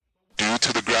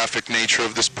graphic nature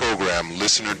of this program,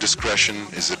 listener discretion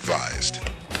is advised.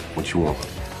 What you want?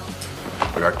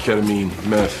 I got ketamine,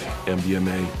 meth,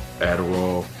 MDMA,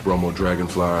 Adderall, bromo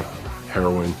dragonfly,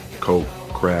 heroin, coke,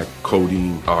 crack,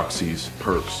 codeine, oxys,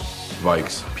 perks,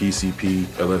 Vikes, PCP,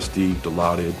 LSD,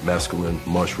 Dilaudid, mescaline,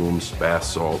 mushrooms, bath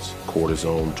salts,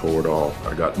 cortisone, Toradol.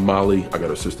 I got Molly, I got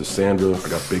her sister Sandra, I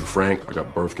got Big Frank, I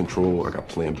got birth control, I got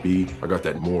Plan B, I got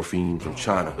that morphine from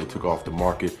China. They took off the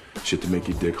market. Shit to make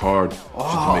your dick hard, shit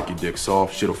to make your dick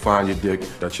soft, shit'll find your dick.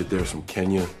 That shit there's from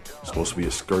Kenya. It's supposed to be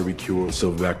a scurvy cure,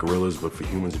 silverback gorillas, but for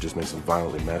humans it just makes them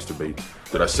violently masturbate.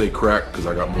 Did I say crack? Because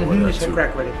I got more of that too.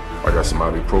 Crack with it. I got some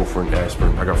ibuprofen,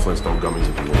 aspirin, I got Flintstone gummies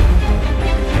if you want.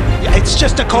 It's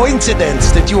just a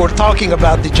coincidence that you were talking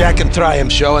about the Jack and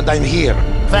Triumph show and I'm here.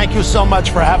 Thank you so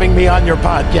much for having me on your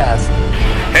podcast.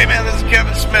 Hey man, this is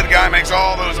Kevin Smith, guy who makes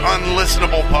all those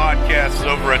unlistenable podcasts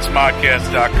over at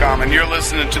smodcast.com, and you're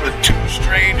listening to the Two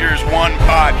Strangers, One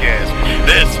Podcast.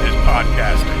 This is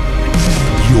podcasting.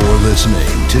 You're listening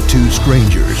to Two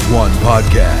Strangers, One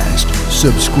Podcast.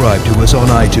 Subscribe to us on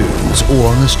iTunes or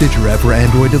on the Stitcher app for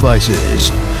Android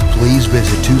devices. Please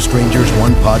visit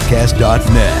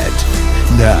twostrangersonepodcast.net.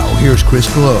 Now, here's Chris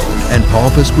Cologne and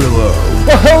Paul Pasquillo.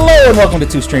 Well, hello and welcome to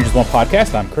Two Strangers, One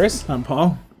Podcast. I'm Chris. I'm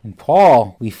Paul. And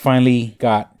Paul, we finally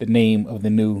got the name of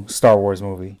the new Star Wars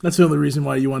movie. That's the only reason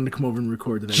why you wanted to come over and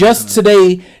record today. Just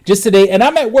today, and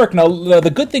I'm at work. Now,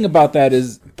 the good thing about that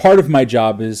is part of my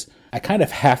job is I kind of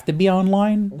have to be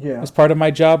online as part of my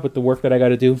job with the work that I got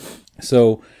to do.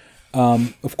 So,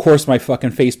 of course, my fucking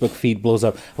Facebook feed blows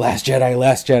up. Last Jedi,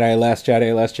 Last Jedi, Last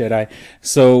Jedi, Last Jedi.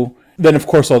 So then, of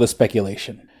course, all the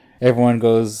speculation. Everyone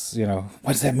goes,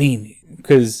 what does that mean?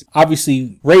 Because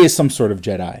obviously Rey is some sort of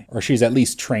Jedi, or she's at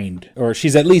least trained, or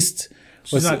she's at least...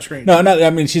 She's not trained.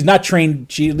 No, she's not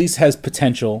trained. She at least has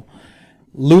potential.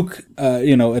 Luke, at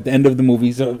the end of the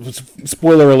movie, so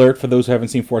spoiler alert for those who haven't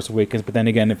seen Force Awakens, but then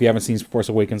again, if you haven't seen Force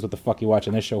Awakens, what the fuck are you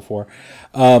watching this show for?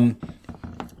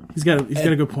 He's got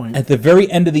a good point. At the very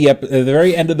end of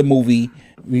the movie,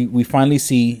 we finally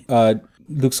see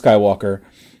Luke Skywalker.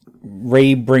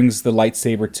 Rey brings the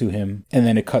lightsaber to him, and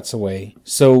then it cuts away.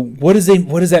 So what does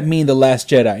that mean, The Last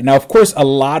Jedi? Now, of course, a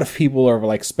lot of people are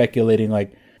like speculating,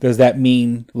 like, does that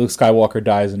mean Luke Skywalker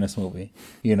dies in this movie?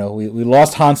 We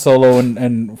lost Han Solo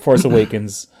and Force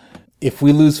Awakens. If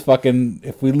we lose Luke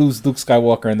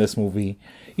Skywalker in this movie,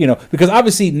 because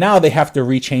obviously now they have to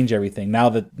rechange everything. Now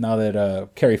that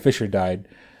Carrie Fisher died,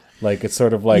 like it's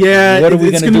sort of like, what are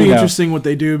we going to do now? It's going to be interesting what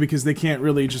they do, because they can't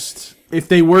really just, if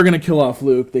they were going to kill off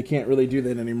Luke, they can't really do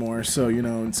that anymore. So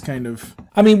it's kind of.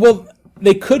 I mean, well,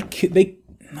 they could.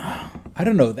 I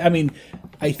don't know. I mean,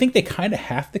 I think they kind of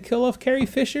have to kill off Carrie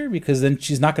Fisher, because then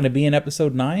she's not going to be in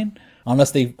Episode 9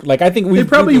 unless they like. I think they're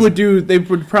going to either do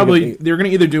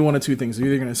one of two things. They're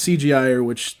either going to CGI her,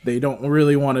 which they don't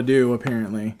really want to do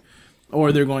apparently,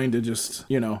 or they're going to just,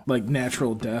 like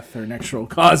natural death or natural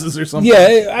causes or something.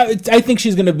 Yeah, I think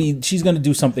she's gonna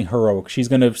do something heroic. She's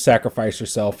gonna sacrifice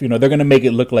herself. They're gonna make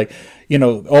it look like,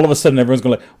 all of a sudden everyone's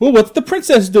gonna well, what's the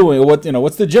princess doing? Or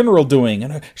what's the general doing?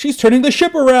 And she's turning the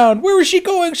ship around. Where is she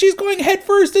going? She's going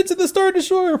headfirst into the Star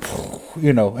Destroyer.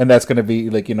 And that's gonna be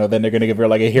like, then they're gonna give her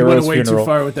like a hero's funeral. You went way too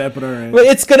far with that, but all right. But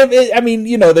it's gonna be. I mean,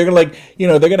 they're gonna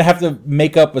they're gonna have to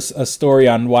make up a story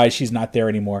on why she's not there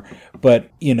anymore. But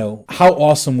how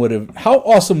awesome would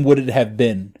it have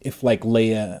been if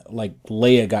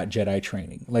Leia got Jedi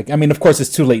training? Of course it's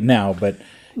too late now, but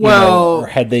or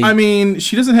had they? I mean,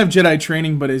 she doesn't have Jedi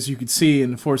training, but as you could see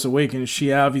in Force Awakens,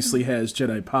 she obviously has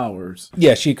Jedi powers.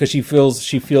 Yeah, because she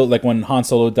feels like when Han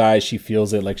Solo dies, she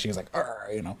feels it, like she's like,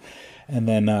 and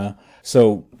then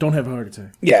so don't have a heart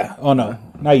attack. Yeah. Oh no,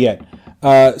 not yet.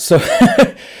 So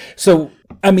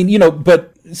I mean,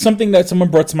 but something that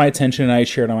someone brought to my attention and I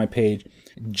shared on my page.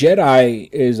 Jedi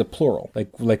is a plural,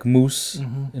 like moose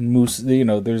and moose.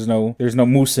 There's no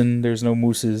moosin, there's no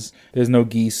mooses, there's no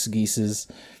geeses.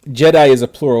 Jedi is a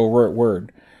plural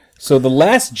word. So the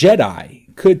Last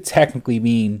Jedi could technically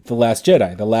mean the Last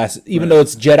Jedi. Even though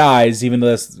it's Jedis, even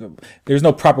though there's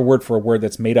no proper word for a word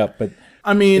that's made up. But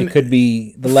I mean, it could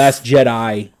be the Last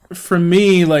Jedi. For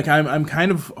me, I'm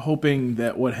kind of hoping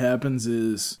that what happens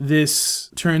is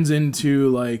this turns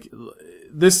into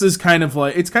this is kind of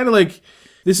like, it's kind of like.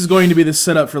 This is going to be the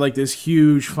setup for this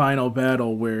huge final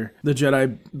battle where the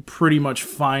Jedi pretty much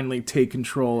finally take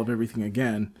control of everything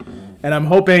again. And I'm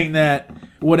hoping that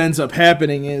what ends up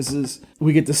happening is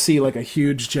we get to see a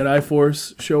huge Jedi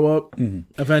force show up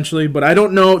eventually. But I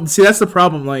don't know. See, that's the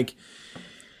problem.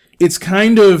 it's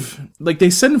kind of like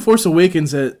they said in Force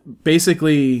Awakens that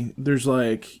basically there's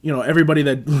like, you know, everybody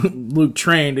that Luke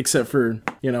trained except for,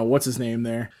 you know, what's his name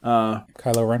there?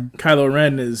 Kylo Ren. Kylo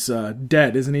Ren is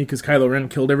dead, isn't he? Because Kylo Ren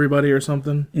killed everybody or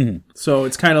something. Mm-hmm. So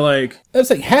it's kind of like...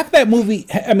 It's like half that movie...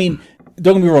 I mean,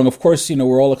 don't get me wrong. Of course, you know,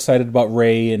 we're all excited about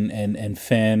Rey and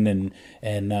Finn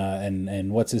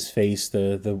and what's his face,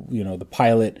 the you know, the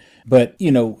pilot. But, you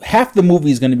know, half the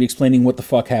movie is going to be explaining what the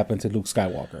fuck happened to Luke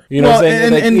Skywalker. You know what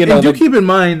I'm saying? And do keep in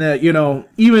mind that, you know,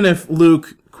 even if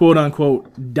Luke, quote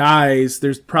unquote, dies,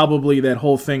 there's probably that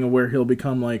whole thing of where he'll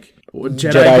become like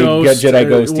Jedi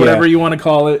Ghost, whatever you want to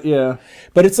call it. Yeah.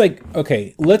 But it's like,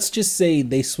 okay, let's just say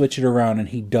they switch it around and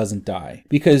he doesn't die.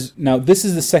 Because now this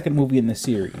is the second movie in the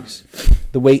series.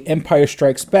 The way Empire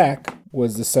Strikes Back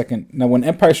was the second. Now, when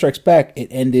Empire Strikes Back, it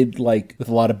ended like with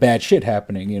a lot of bad shit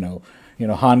happening, you know. You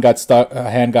know, Han got stuck by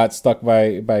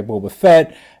Boba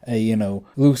Fett. You know,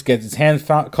 Luke gets his hand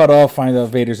cut off, finds out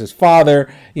Vader's his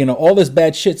father. You know, all this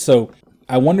bad shit. So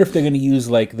I wonder if they're going to use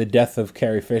like the death of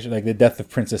Carrie Fisher, like the death of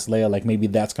Princess Leia. Like maybe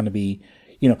that's going to be,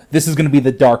 you know, this is going to be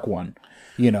the dark one.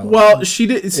 You know. Well, she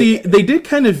did. See, they did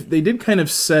kind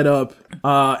of set up,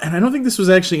 and I don't think this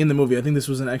was actually in the movie. I think this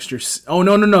was an extra. Oh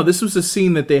no! This was a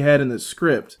scene that they had in the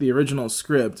script, the original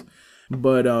script.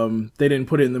 But they didn't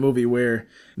put it in the movie, where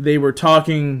they were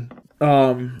talking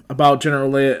about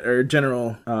General Leia, or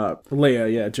General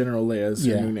Leia, yeah, General Leia is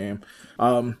her new name.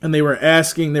 And they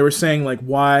were saying like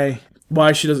why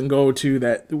she doesn't go to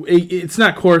that. It's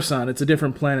not Coruscant; it's a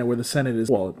different planet where the Senate is.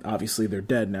 Well, obviously they're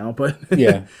dead now, but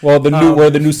yeah. Well, where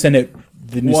the new Senate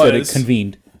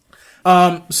convened.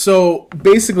 So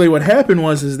basically, what happened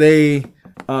was they.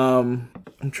 I'm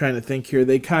trying to think here.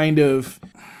 They kind of.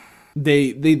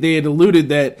 They had alluded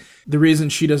that the reason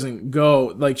she doesn't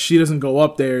go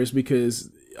up there is because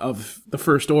of the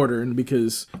First Order, and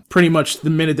because pretty much the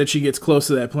minute that she gets close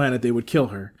to that planet, they would kill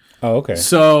her. Oh, okay.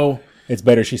 So it's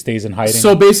better she stays in hiding.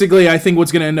 So basically, I think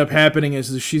what's going to end up happening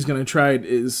is she's going to try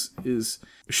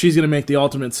she's going to make the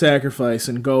ultimate sacrifice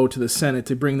and go to the Senate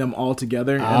to bring them all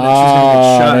together, and then she's going to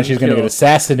get shot. And she's going to get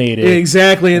assassinated.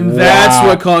 Exactly, and that's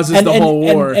what causes the whole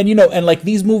war. And you know, and like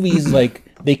these movies, like.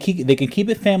 They can keep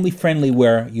it family friendly,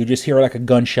 where you just hear like a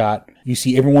gunshot, you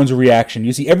see everyone's reaction,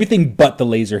 you see everything but the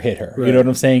laser hit her. Right. You know what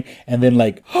I'm saying? And then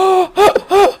like,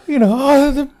 you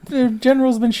know, the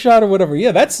general's been shot or whatever.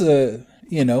 Yeah, that's you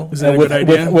know, is that a good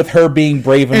idea? With her being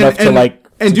brave enough to like.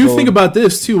 And do think about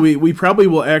this too. We probably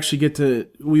will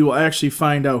actually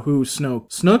find out who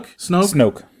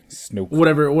Snoke.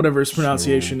 Whatever his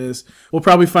pronunciation is, we'll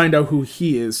probably find out who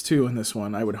he is too in this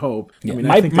one. I would hope.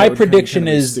 Yeah. I think my prediction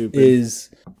is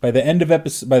by the end of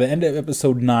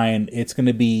episode 9, it's going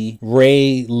to be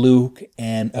Rey, Luke,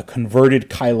 and a converted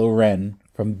Kylo Ren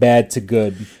from bad to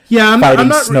good. Yeah, I'm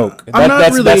not Snoke.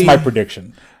 That's my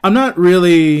prediction. I'm not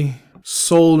really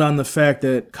sold on the fact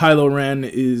that Kylo Ren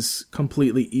is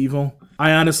completely evil.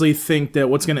 I honestly think that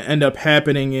what's going to end up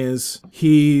happening is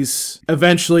he's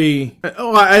eventually...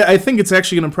 I think it's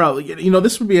actually going to probably... You know,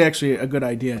 this would be actually a good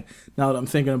idea, now that I'm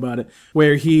thinking about it,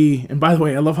 where he... And by the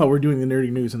way, I love how we're doing the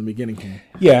nerdy news in the beginning here.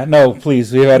 Yeah, no,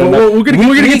 please. We'll get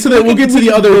to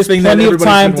the other thing that everybody's been waiting. Plenty of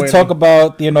time to talk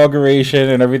about the inauguration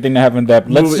and everything that happened.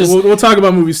 We'll talk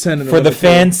about movies 10 and for the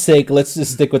fans' sake, let's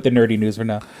just stick with the nerdy news for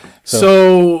now.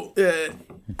 So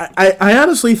I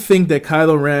honestly think that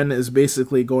Kylo Ren is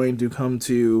basically going to come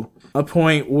to a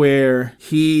point where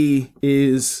he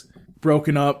is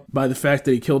broken up by the fact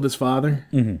that he killed his father,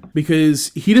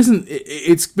 because he doesn't.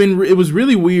 It was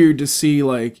really weird to see,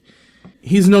 like,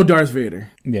 he's no Darth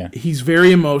Vader. Yeah, he's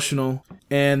very emotional,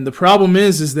 and the problem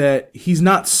is that he's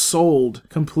not sold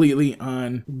completely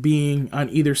on being on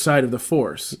either side of the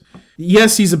Force.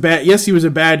 Yes, he was a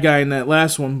bad guy in that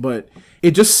last one, but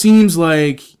it just seems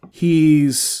like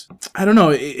I don't know.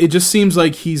 It just seems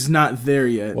like he's not there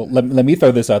yet. Well, let me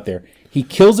throw this out there. He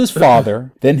kills his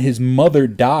father, then his mother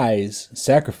dies,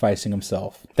 sacrificing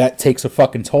himself. That takes a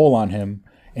fucking toll on him,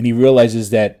 and he realizes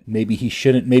that maybe he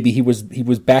shouldn't. Maybe he was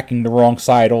backing the wrong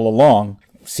side all along.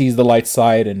 Sees the light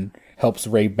side and helps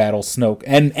Rey battle Snoke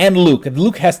and Luke.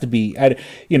 Luke has to be. I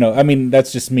mean,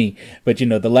 that's just me. But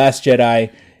The Last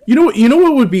Jedi. You know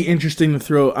what would be interesting to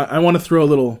throw? I want to throw a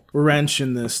little wrench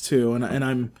in this too, and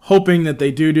I'm hoping that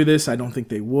they do this. I don't think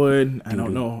they would. I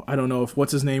don't know if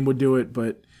what's his name would do it,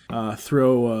 but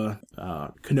throw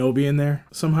Kenobi in there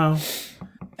somehow.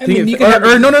 mean, you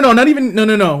can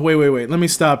no. Wait. Let me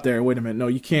stop there. Wait a minute. No,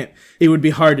 you can't. It would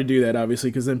be hard to do that, obviously,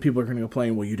 because then people are going to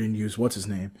complain. Well, you didn't use what's his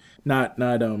name? Not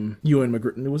Ewan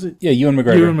McGregor. Was it? Yeah, Ewan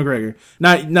McGregor. Ewan McGregor.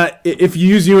 Not if you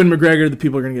use Ewan McGregor, the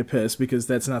people are going to get pissed because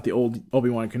that's not the old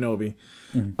Obi-Wan Kenobi.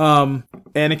 Anakin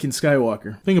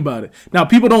Skywalker. Think about it. Now,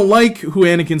 people don't like who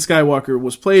Anakin Skywalker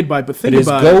was played by, but think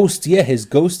about it. His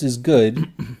ghost is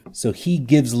good. So he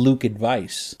gives Luke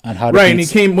advice on how to.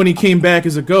 Right, and when he came back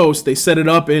as a ghost, they set it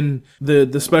up in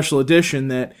the special edition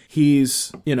that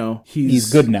he's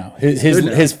good now.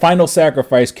 His final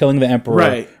sacrifice, killing the Emperor,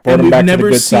 right, brought and him back to the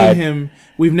good side.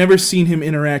 We've never seen him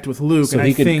interact with Luke, so and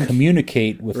he could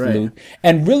communicate with Luke.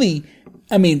 And really,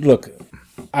 I mean,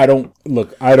 I don't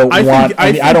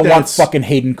want fucking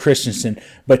Hayden Christensen,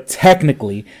 but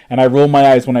technically, and I roll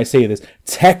my eyes when I say this,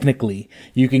 technically,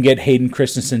 you can get Hayden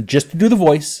Christensen just to do the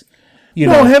voice.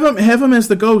 Have him as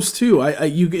the ghost too.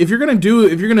 If you're gonna do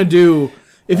it,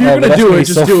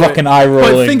 just do fucking it.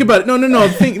 eye-rolling. But think about it. No.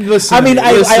 Listen. I mean,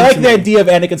 I like the idea of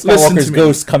Anakin Skywalker's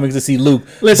ghost coming to see Luke.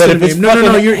 Listen but to if me. It's No.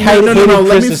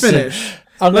 Let me finish.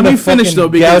 Let me finish though,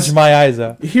 because gouge my eyes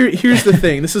out. Here's the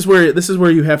thing. This is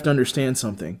where you have to understand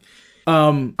something.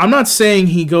 I'm not saying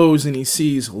he goes and he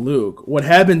sees Luke. What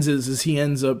happens is he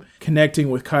ends up connecting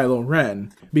with Kylo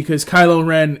Ren because Kylo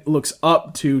Ren looks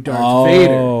up to Darth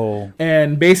Vader,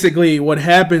 and basically what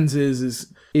happens is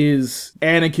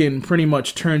Anakin pretty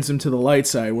much turns him to the light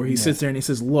side, where he sits there and he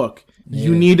says, "Look,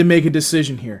 you need to make a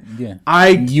decision here. Yeah,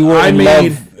 you're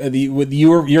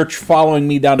following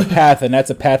me down the path, and that's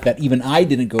a path that even I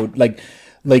didn't go.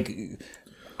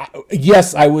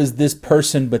 Yes, I was this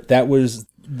person, but that was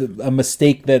a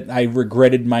mistake that I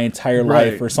regretted my entire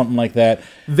life, or something like that."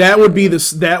 That would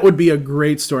be a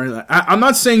great story. I'm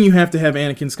not saying you have to have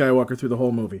Anakin Skywalker through the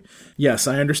whole movie. Yes,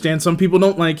 I understand some people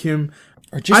don't like him.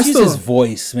 Or just use his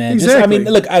voice, man. Exactly.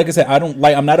 Look, like I said,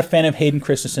 I'm not a fan of Hayden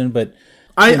Christensen, but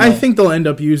I think they'll end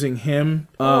up using him.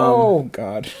 Oh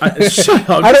God! Shut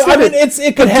up.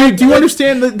 It could happen. Do you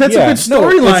understand that? That's a good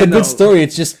storyline. It's a good story.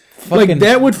 It's just like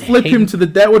that would flip him to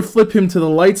the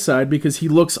light side because he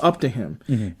looks up to him,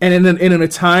 and in a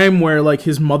time where like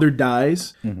his mother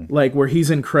dies, like where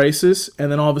he's in crisis, and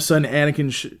then all of a sudden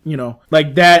Anakin,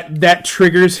 like that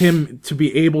triggers him to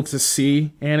be able to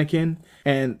see Anakin.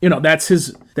 And that's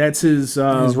his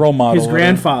role model, his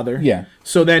grandfather. Yeah.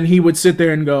 So then he would sit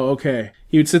there and go, okay.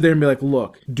 He would sit there and be like,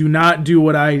 "Look, do not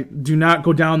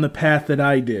go down the path that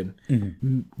I did.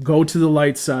 Go to the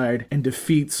light side and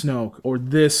defeat Snoke, or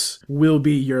this will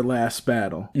be your last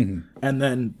battle." And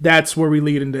then that's where we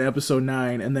lead into Episode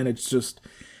 9, and then it's just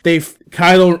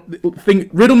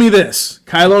riddle me this: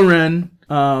 Kylo Ren,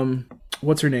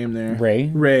 what's her name there?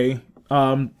 Rey.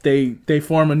 They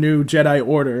form a new Jedi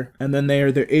Order, and then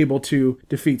they're able to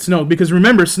defeat Snoke. Because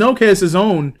remember, Snoke has his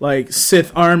own like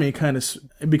Sith army, kind of,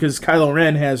 because Kylo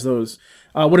Ren has those.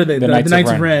 What are they? The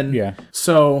Knights of Ren. Yeah.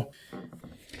 So,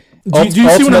 do you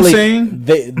see what I'm saying?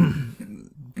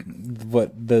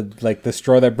 The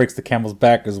straw that breaks the camel's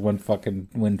back is when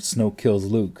Snoke kills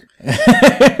Luke.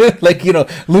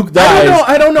 Luke dies.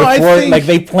 I don't know. Before, I think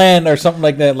they plan or something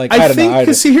like that. I don't know.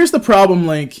 Because see, here's the problem.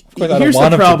 Here's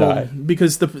the problem.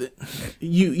 Because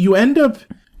you end up.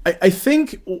 I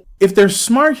think if they're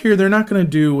smart here, they're not going to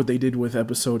do what they did with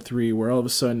Episode 3, where all of a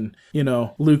sudden,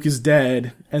 Luke is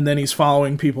dead, and then he's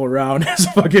following people around as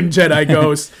a fucking Jedi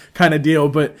ghost kind of deal.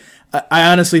 But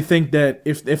I honestly think that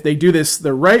if they do this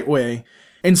the right way,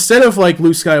 instead of like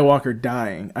Luke Skywalker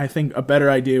dying, I think a better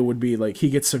idea would be like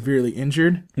he gets severely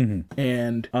injured,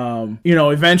 and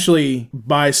eventually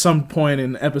by some point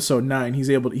in Episode 9,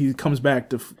 he comes back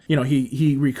to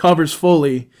he recovers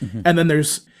fully, and then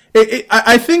there's.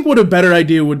 I think what a better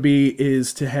idea would be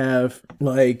is to have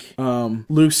like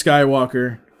Luke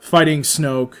Skywalker fighting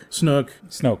Snoke,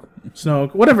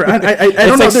 whatever. I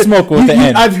don't know. Like smoke with the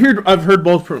end. I've heard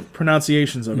both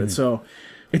pronunciations of it, so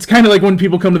it's kind of like when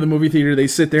people come to the movie theater, they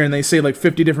sit there and they say like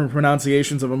 50 different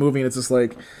pronunciations of a movie, and it's just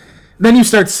like. Then you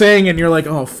start saying it and you're like,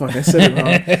 oh, fuck, I said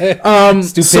it wrong.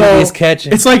 Stupidity is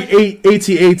catching. It's like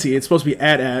AT-AT. It's supposed to be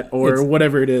at or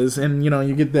whatever it is, and,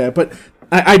 you get that. But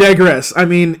I digress. I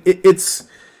mean,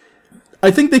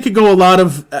 I think they could go a lot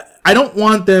of... I don't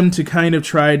want them to kind of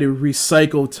try to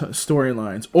recycle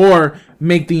storylines or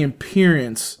make the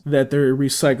appearance that they're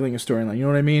recycling a storyline. You know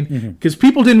what I mean? Because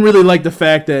people didn't really like the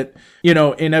fact that,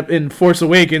 in Force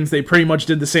Awakens, they pretty much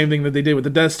did the same thing that they did with the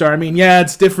Death Star. I mean, yeah,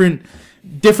 it's different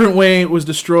way it was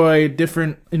destroyed,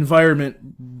 different environment,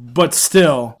 but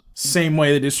still same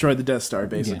way they destroyed the Death Star,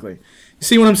 basically.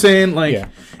 See what I'm saying? Like, Yeah.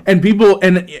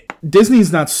 and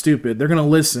Disney's not stupid. They're gonna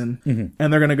listen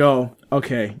and they're gonna go,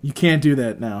 okay, you can't do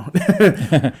that now.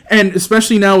 And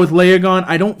especially now with Leia gone,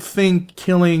 I don't think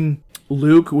killing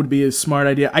Luke would be a smart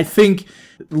idea. I think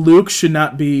Luke should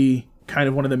not be kind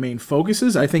of one of the main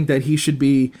focuses. I think that he should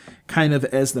be kind of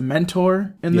as the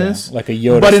mentor in this, like a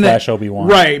Yoda / Obi-Wan,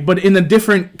 right? But in a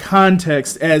different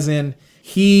context, as in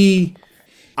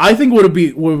I think what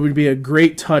would be a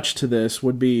great touch to this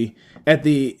would be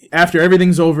after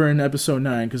everything's over in episode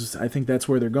 9, because I think that's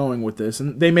where they're going with this,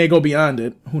 and they may go beyond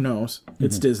it. Who knows?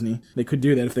 It's Disney; they could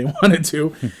do that if they wanted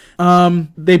to.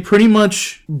 They pretty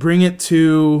much bring it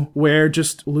to where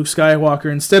just Luke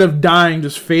Skywalker, instead of dying,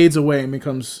 just fades away and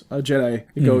becomes a Jedi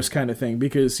ghost kind of thing,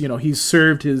 because he's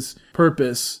served his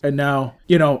purpose, and now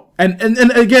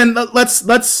and again,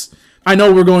 let's. I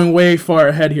know we're going way far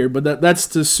ahead here, but that's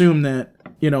to assume that.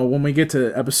 When we get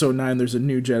to episode 9, there's a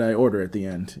new Jedi Order at the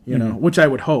end, which I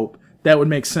would hope. That would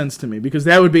make sense to me, because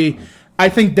I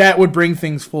think that would bring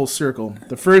things full circle.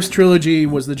 The first trilogy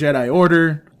was the Jedi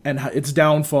Order and its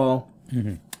downfall.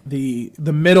 The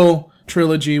middle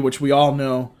trilogy, which we all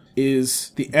know,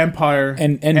 is the Empire.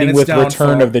 And ending with downfall.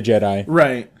 Return of the Jedi.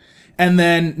 Right. And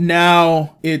then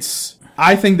now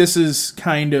I think this is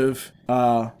kind of...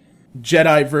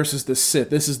 Jedi versus the Sith.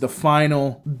 This is the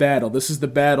final battle. This is the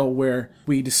battle where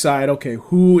we decide, okay,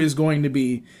 who is going to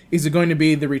be... Is it going to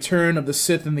be the return of the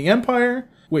Sith and the Empire?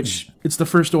 Which, it's the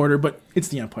First Order, but it's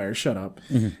the Empire. Shut up.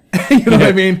 You know what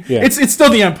I mean? Yeah. It's still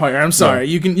the Empire. I'm sorry.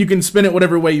 Yeah. You can spin it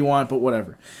whatever way you want, but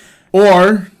whatever.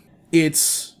 Or,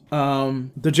 it's the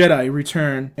Jedi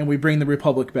return and we bring the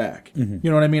Republic back. You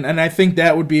know what I mean? And I think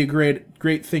that would be a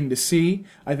great thing to see.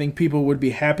 I think people would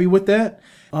be happy with that.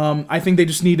 I think they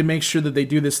just need to make sure that they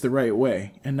do this the right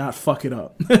way and not fuck it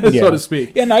up, so to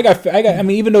speak. Yeah, and I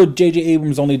mean, even though J.J.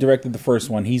 Abrams only directed the first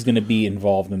one, he's going to be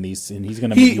involved in these, and he's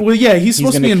going to be... he's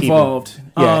supposed to be involved.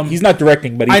 He's not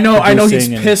directing, but he's I know he's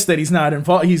pissed that he's not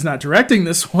involved. He's not directing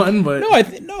this one, but... I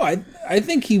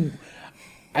think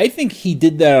he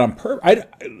did that on purpose.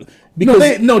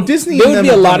 Disney...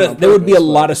 There would be a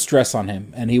lot of stress on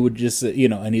him, and he would just,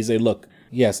 and he'd say, look,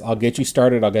 yes, I'll get you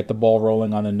started. I'll get the ball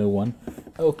rolling on the new one.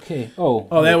 Okay.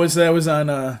 That was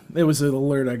on. It was an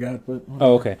alert I got, but.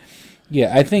 Oh, okay.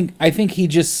 Yeah, I think he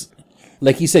just,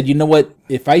 like he said, you know what?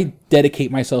 If I dedicate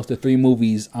myself to 3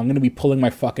 movies, I'm gonna be pulling my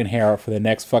fucking hair out for the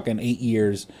next fucking 8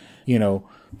 years. You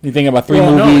think about 3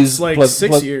 movies. No, it's like plus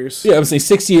 6 years. Yeah, I would say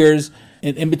 6 years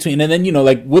in between, and then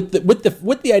like with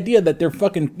the idea that they're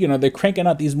fucking they're cranking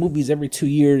out these movies every 2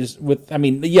 years.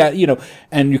 And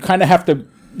you kind of have to.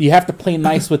 You have to play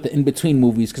nice with the in-between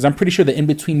movies, because I'm pretty sure the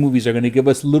in-between movies are going to give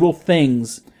us little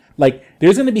things. Like,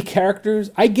 there's going to be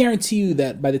characters. I guarantee you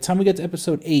that by the time we get to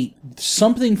episode 8,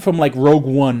 something from, like, Rogue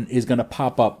One is going to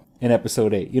pop up in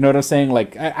episode 8. You know what I'm saying?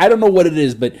 Like, I don't know what it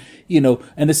is, but,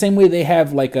 and the same way they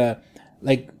have, like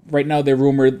right now they're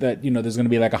rumored that, there's going to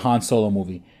be, like, a Han Solo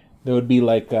movie. There would be,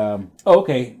 like,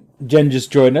 okay, Jen just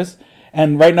joined us.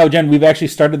 And right now, Jen, we've actually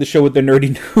started the show with the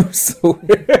nerdy news, so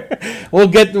we'll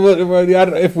get to, I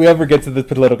don't know if we ever get to the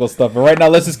political stuff. But right now,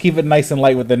 let's just keep it nice and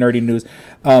light with the nerdy news.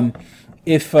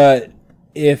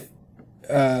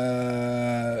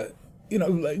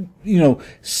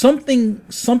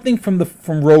 Something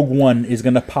from Rogue One is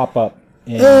gonna pop up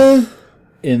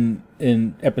in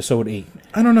episode 8.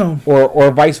 I don't know,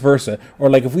 or vice versa, or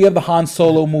like if we have the Han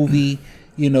Solo movie,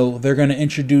 they're gonna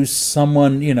introduce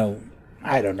someone,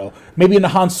 I don't know. Maybe in the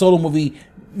Han Solo movie,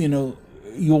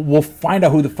 we'll find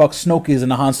out who the fuck Snoke is in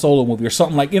the Han Solo movie or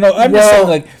something like. I'm just saying,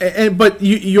 like. But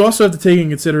you also have to take in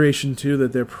consideration too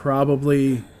that they're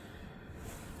probably,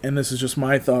 and this is just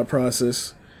my thought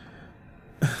process.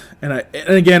 And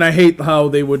again, I hate how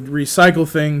they would recycle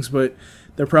things, but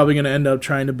they're probably going to end up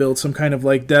trying to build some kind of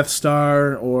like Death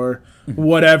Star or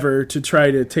whatever to try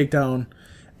to take down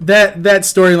that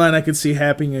storyline. I could see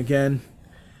happening again.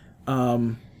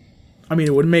 I mean,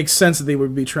 it would make sense that they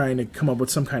would be trying to come up with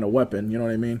some kind of weapon, you know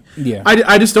what I mean? Yeah.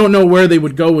 I just don't know where they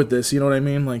would go with this, you know what I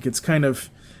mean? Like, it's kind of...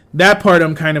 That part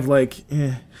I'm kind of like,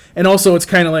 eh. And also, it's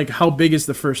kind of like, how big is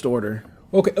the First Order?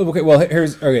 Okay, well,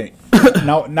 okay.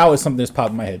 now it's something that's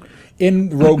popped in my head.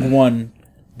 In Rogue One,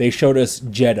 they showed us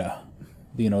Jeddah.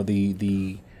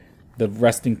 The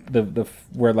resting...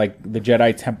 where, like, the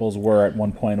Jedi temples were at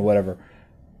one point or whatever.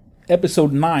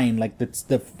 Episode 9, like that's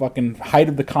the fucking height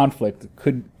of the conflict,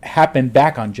 could happen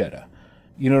back on Jeddah.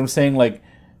 You know what I'm saying? Like,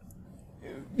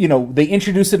 they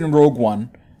introduced it in Rogue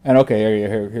One, and okay,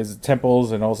 here's the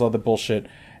temples and all this other bullshit,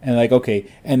 and like okay,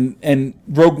 and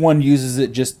Rogue One uses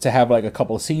it just to have like a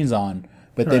couple of scenes on,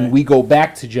 but then we go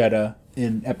back to Jeddah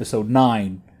in episode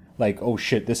 9, like, oh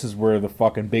shit, this is where the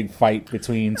fucking big fight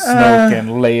between Snoke and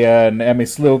Leia and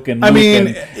Luke and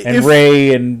Luke and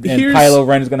Rey and Kylo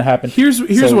Ren is going to happen. Here's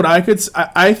what I could.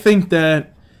 I think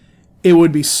that it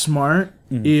would be smart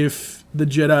if the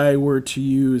Jedi were to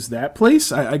use that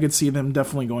place. I could see them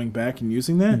definitely going back and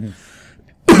using that.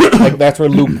 Like that's where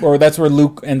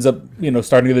Luke ends up,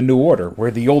 starting the New Order,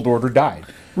 where the old order died.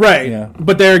 Right. Yeah.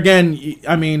 But there again,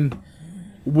 I mean,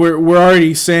 we're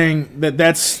already saying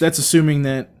that's assuming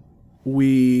that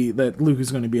Luke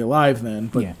is going to be alive then.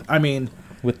 But I mean,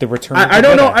 with the return, I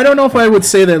don't know. I don't know if I would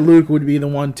say that Luke would be the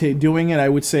one doing it. I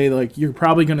would say like you're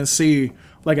probably going to see,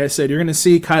 like I said, you're going to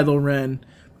see Kylo Ren.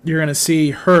 You're going to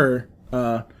see her.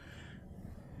 You're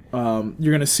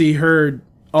going to see her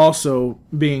also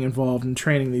being involved in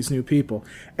training these new people.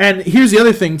 And here's the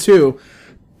other thing too.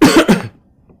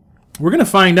 We're going to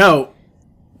find out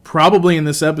probably in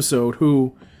this episode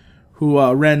who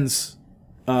Ren's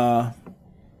you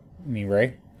mean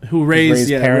Rey? Who Rey's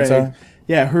parents are?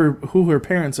 Yeah, who her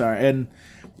parents are. And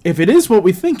if it is what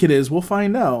we think it is, we'll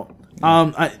find out.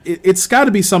 It's got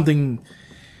to be something.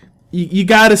 You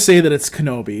got to say that it's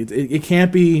Kenobi. It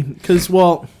can't be because,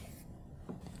 well,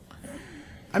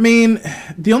 I mean,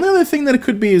 the only other thing that it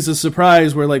could be is a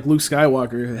surprise where like Luke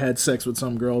Skywalker had sex with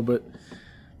some girl, but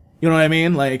you know what I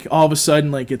mean? Like all of a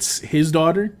sudden, like it's his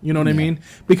daughter. You know what I mean?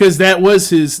 Because that was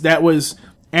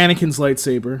Anakin's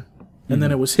lightsaber, and then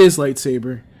it was his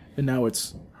lightsaber, and now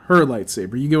it's her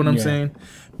lightsaber. You get what I'm saying?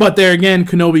 But there again,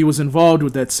 Kenobi was involved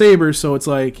with that saber, so it's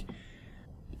like,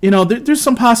 there's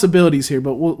some possibilities here,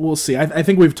 but we'll see. I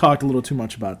think we've talked a little too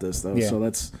much about this though, so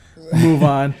let's move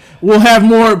on. We'll have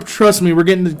more. Trust me, we're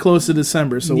getting close to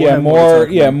December, so we'll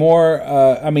have more.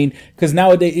 I mean, because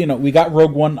nowadays, we got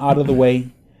Rogue One out of the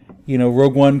way.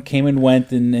 Rogue One came and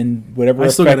went, and whatever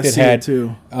effect it had.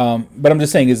 Too. But I'm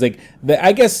just saying, is like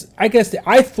I guess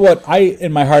I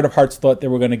in my heart of hearts thought they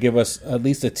were going to give us at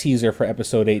least a teaser for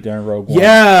Episode 8 during Rogue One.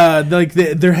 Yeah, like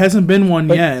there hasn't been one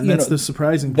yet, and that's the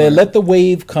surprising part. They let the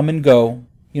wave come and go.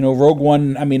 Rogue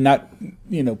One. I mean, not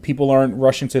people aren't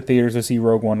rushing to theaters to see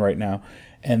Rogue One right now,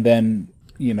 and then.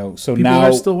 So people now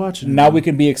are still watching. Now we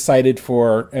can be excited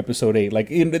for Episode 8. Like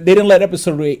they didn't let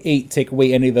Episode 8 take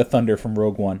away any of the thunder from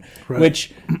Rogue One,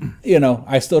 which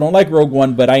I still don't like Rogue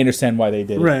One, but I understand why they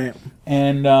did it. Right.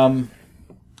 And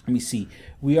let me see.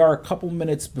 We are a couple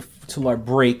minutes till our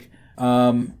break.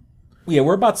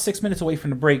 We're about 6 minutes away from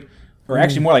the break, or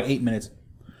actually more like 8 minutes.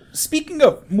 Speaking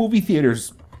of movie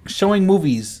theaters showing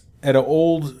movies at an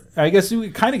old, I guess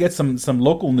we kind of get some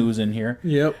local news in here.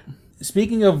 Yep.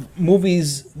 Speaking of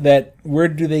movies where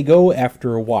do they go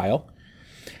after a while?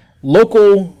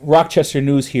 Local Rochester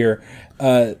news here.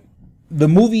 The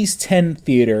Movies 10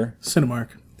 Theater,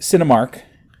 Cinemark,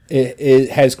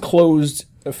 it has closed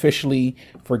officially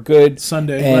for good.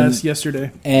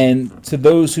 Yesterday. And to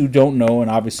those who don't know,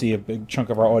 and obviously a big chunk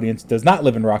of our audience does not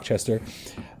live in Rochester,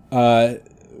 a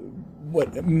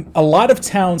lot of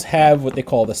towns have what they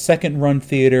call the second run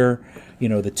theater.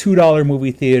 The $2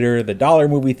 movie theater, the $1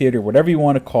 movie theater, whatever you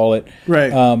want to call it. Right.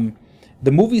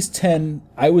 The Movies 10,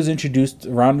 I was introduced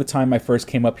around the time I first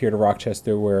came up here to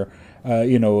Rochester, where,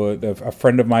 a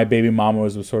friend of my baby mama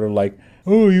was sort of like,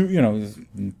 oh, this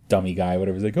dummy guy,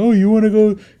 whatever. He's like, oh, you want to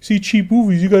go see cheap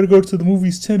movies? You got to go to the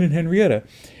Movies 10 in Henrietta.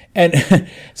 And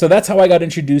so that's how I got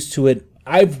introduced to it.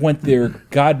 I've went there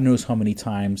God knows how many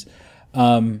times.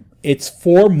 It's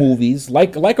 4 movies,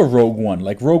 like a Rogue One.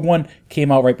 Like Rogue One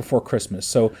came out right before Christmas.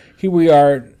 So here we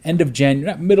are,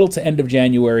 middle to end of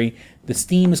January. The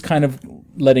steam is kind of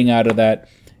letting out of that.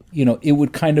 It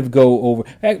would kind of go over.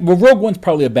 Well, Rogue One's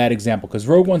probably a bad example because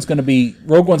Rogue One's going to be.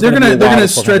 They're going to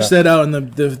stretch that out in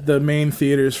the main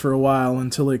theaters for a while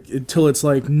until it's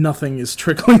like nothing is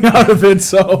trickling out of it.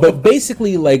 So, but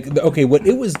basically, what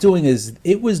it was doing is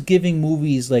it was giving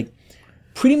movies like.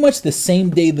 Pretty much the same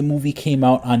day the movie came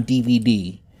out on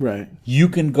DVD, right? You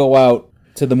can go out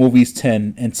to the Movies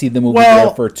 10 and see the movie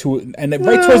there for $2. And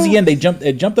right towards the end, it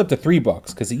jumped up to $3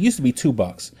 because it used to be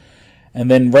 $2.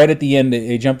 And then right at the end,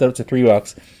 it jumped up to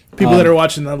 $3. People that are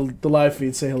watching the live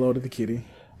feed say hello to the kitty.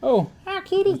 Oh,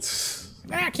 kitty!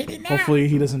 Kitty! Now. Hopefully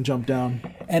he doesn't jump down.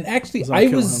 And actually, I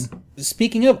was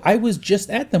just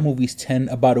at the Movies 10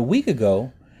 about a week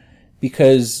ago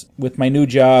because with my new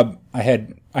job, I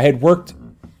had worked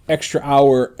extra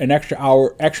hour and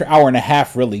a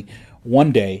half really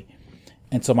one day.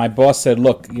 And so my boss said,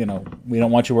 look, we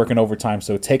don't want you working overtime,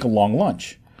 so take a long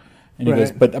lunch. And he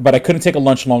goes, but I couldn't take a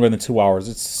lunch longer than 2 hours.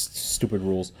 It's stupid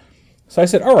rules. So I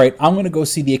said, all right, I'm going to go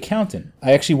see The Accountant.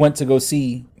 I actually went to go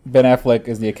see Ben Affleck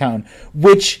as The Accountant,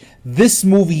 which this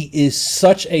movie is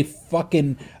such a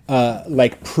fucking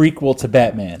prequel to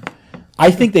Batman.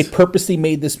 I think they purposely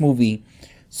made this movie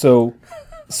so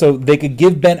they could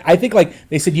give Ben. I think like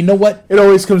they said, you know what? It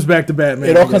always comes back to Batman.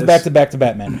 It all comes back to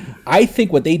Batman. I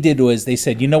think what they did was they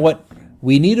said, you know what?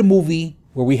 We need a movie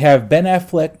where we have Ben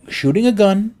Affleck shooting a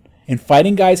gun and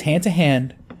fighting guys hand to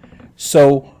hand.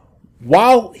 So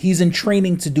while he's in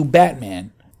training to do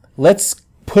Batman, let's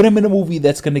put him in a movie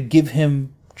that's going to give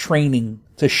him training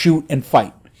to shoot and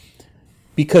fight.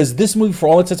 Because this movie, for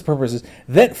all intents and purposes,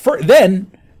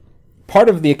 then part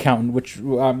of the accountant, which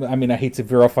I mean, I hate to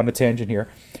veer off on a tangent here.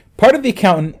 Part of the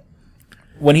accountant,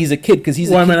 when he's a kid, because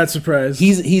he's why am I not surprised?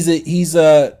 He's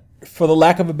a for the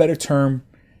lack of a better term,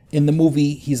 in the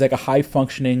movie, he's like a high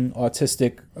functioning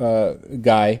autistic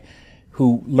guy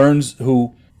who learns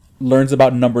learns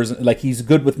about numbers. Like he's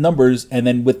good with numbers, and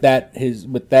then with that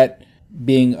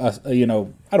being a I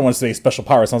don't want to say special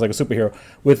power. It sounds like a superhero.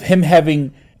 With him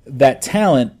having that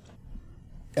talent,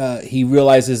 he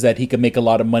realizes that he can make a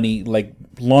lot of money, like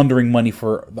laundering money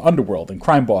for the underworld and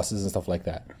crime bosses and stuff like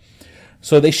that.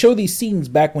 So they show these scenes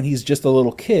back when he's just a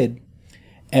little kid.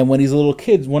 And when he's a little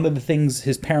kid, one of the things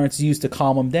his parents used to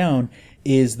calm him down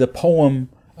is the poem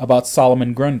about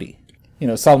Solomon Grundy.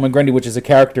 Solomon Grundy, which is a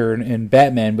character in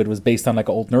Batman, but it was based on like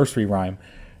an old nursery rhyme.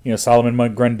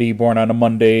 Solomon Grundy, born on a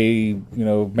Monday,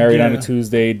 married on a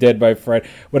Tuesday, dead by Friday,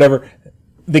 whatever.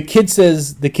 The kid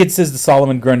says the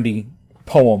Solomon Grundy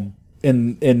poem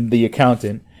in The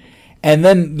Accountant. And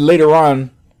then later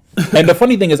on, and the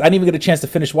funny thing is I didn't even get a chance to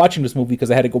finish watching this movie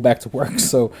because I had to go back to work.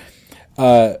 So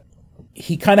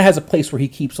he kind of has a place where he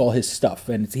keeps all his stuff,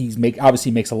 and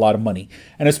obviously makes a lot of money.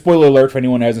 And a spoiler alert for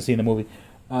anyone who hasn't seen the movie.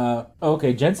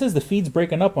 Okay, Jen says the feed's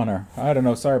breaking up on her. I don't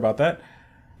know. Sorry about that.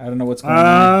 I don't know what's going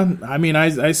on. I mean,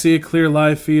 I see a clear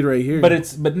live feed right here.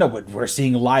 But we're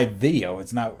seeing live video.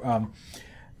 It's not.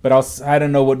 But I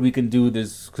don't know what we can do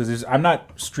because I'm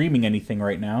not streaming anything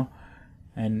right now,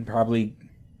 and probably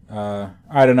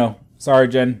I don't know. Sorry,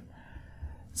 Jen.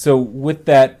 So with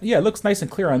that, yeah, it looks nice and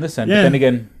clear on this end. Yeah. But then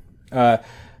again, all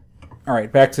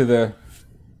right, back to the.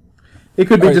 It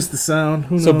could be just the sound.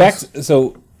 Who knows?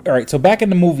 All right. So back in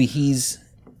the movie,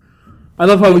 I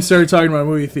love how we started talking about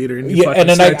movie theater, and and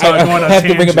then I have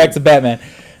to bring it back to Batman.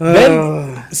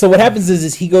 Then, so what happens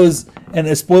is he goes,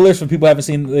 and spoilers for people who haven't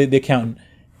seen the Accountant.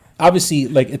 Obviously,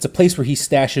 like it's a place where he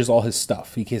stashes all his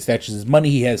stuff. He stashes his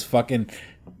money. He has fucking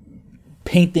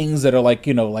paintings that are like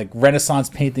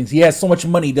Renaissance paintings. He has so much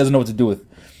money he doesn't know what to do with.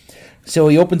 So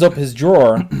he opens up his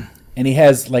drawer, and he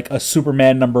has like a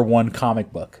Superman #1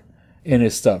 comic book in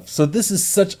his stuff. So this is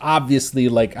such obviously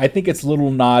I think it's little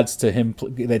nods to him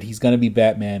that he's gonna be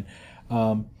Batman.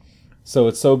 So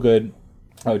it's so good.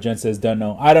 Oh, Jen says don't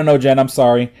know. I don't know, Jen. I'm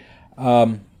sorry.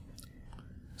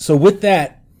 So with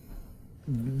that,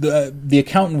 the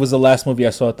Accountant was the last movie I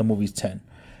saw at the Movies 10.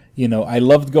 I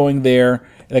loved going there.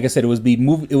 Like I said, it would be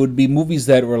movies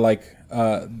that were like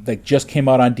just came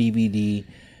out on DVD.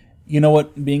 You know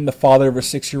what? Being the father of a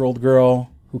 6-year-old girl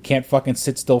who can't fucking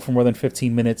sit still for more than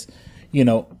 15 minutes.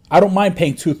 I don't mind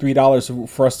paying $2 or $3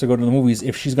 for us to go to the movies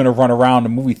if she's going to run around a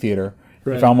movie theater.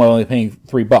 Right. If I'm only paying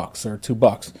 $3 or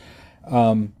 $2.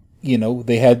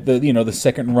 They had the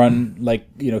second run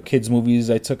kids movies.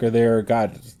 I took her there.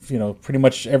 God, pretty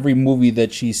much every movie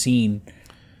that she's seen.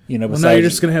 Well, now you're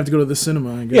just gonna have to go to the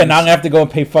cinema. I guess. Yeah, now I'm gonna have to go and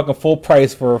pay fucking full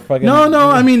price for a fucking. No.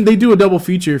 I mean, they do a double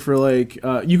feature for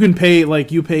you can pay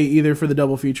you pay either for the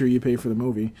double feature, or you pay for the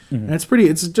movie, and it's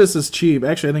just as cheap.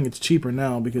 Actually, I think it's cheaper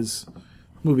now because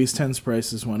Movies 10's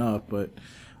prices went up. But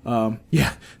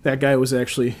yeah, that guy was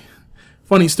actually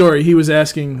funny story. He was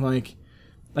asking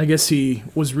I guess he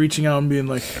was reaching out and being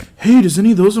like, "Hey, does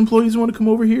any of those employees want to come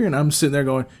over here?" And I'm sitting there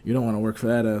going, "You don't want to work for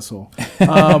that asshole."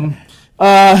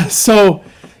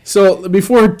 So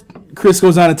before Chris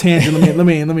goes on a tangent, let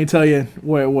me tell you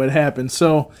what happened.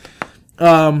 So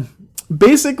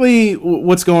basically,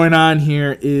 what's going on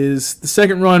here is the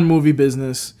second run movie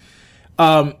business.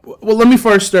 Well, let me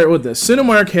first start with this.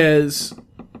 Cinemark has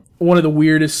one of the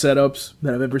weirdest setups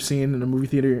that I've ever seen in a movie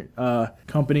theater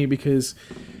company because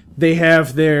they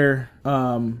have their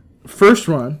first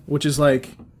run, which is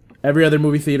like every other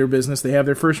movie theater business. They have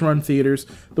their first run theaters.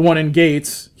 The one in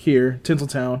Gates here,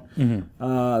 Tinseltown,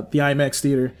 the IMAX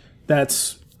theater,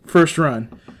 that's first run.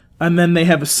 And then they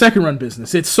have a second run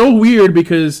business. It's so weird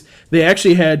because they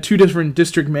actually had 2 different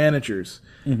district managers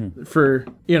for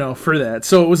that.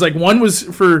 So it was like one was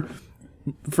for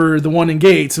the one in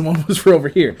Gates and one was for over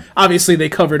here. Obviously they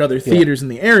covered other theaters in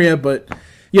the area, but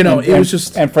it was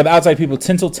just... And for the outside people,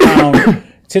 Tinseltown...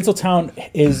 Tinseltown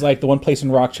is like the one place in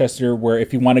Rochester where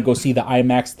if you want to go see the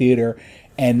IMAX theater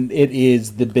and it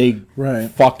is the big Right.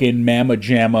 fucking mamma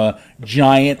jamma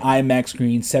giant IMAX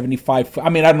screen, 75. I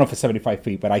mean, I don't know if it's 75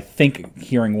 feet, but I think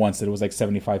hearing once that it was like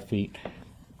 75 feet.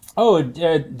 Oh,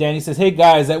 Danny says, "Hey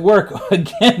guys, at work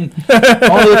again.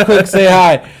 Only a quick say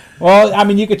hi." Well, I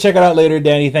mean, you can check it out later,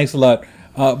 Danny. Thanks a lot.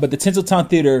 But the Tinseltown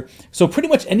Theater. So pretty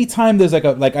much anytime there's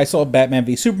like I saw Batman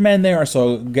v Superman there, I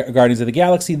saw Guardians of the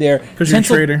Galaxy there. Because you're a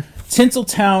traitor.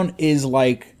 Tinseltown is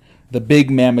like the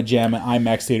big mamma jamma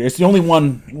IMAX theater. It's the only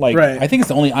one, like, Right. I think it's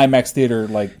the only IMAX theater,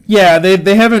 like... Yeah,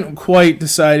 they haven't quite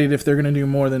decided if they're going to do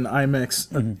more than IMAX,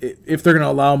 if they're going to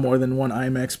allow more than one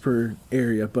IMAX per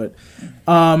area. But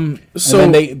so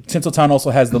and then Tinseltown also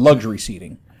has the luxury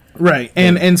seating. right,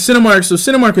 and Cinemark. So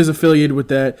Cinemark is affiliated with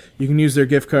that. You can use their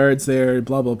gift cards there.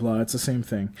 Blah blah blah. It's the same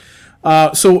thing.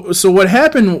 So what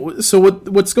happened? So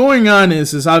what's going on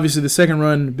is obviously the second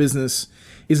run business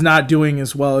is not doing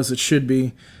as well as it should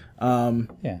be.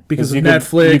 Because of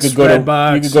Netflix,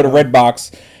 Redbox. You could go to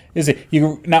Redbox. Is it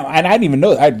you now? And I didn't even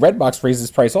know that Redbox raised its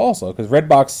price also because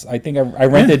Redbox. I think I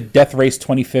rented Death Race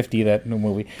 2050, that new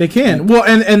movie. They can. Well,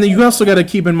 and you also got to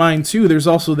keep in mind too. There's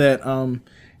also that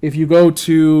if you go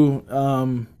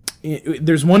to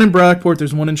there's one in Brockport,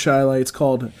 there's one in Shiloh. It's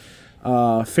called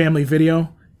Family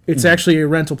Video. It's actually a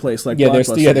rental place, like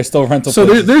Blockbuster. There's still rental. So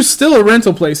places. there's still a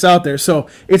rental place out there. So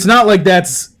it's not like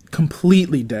that's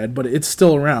completely dead, but it's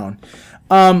still around.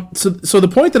 So the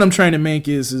point that I'm trying to make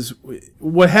is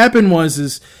what happened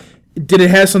is did it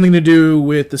have something to do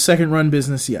with the second run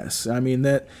business? Yes. I mean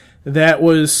that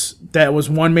was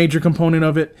one major component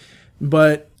of it.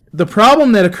 But the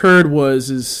problem that occurred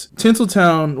is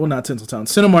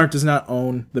Cinemark does not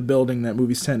own the building that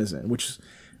Movies 10 is in, which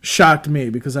shocked me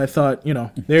because I thought,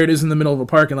 there it is in the middle of a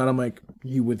parking lot. I'm like,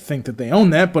 you would think that they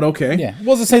own that, but okay. Yeah,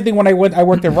 well, it's the same thing when I worked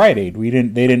at Rite Aid. They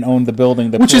didn't own the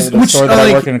building. The store that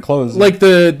I worked in closed. Like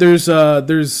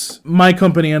there's my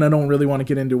company, and I don't really want to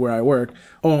get into where I work,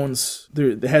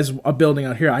 has a building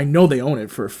out here. I know they own it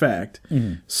for a fact.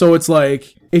 Mm-hmm. So it's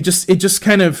like it just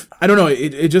kind of, I don't know.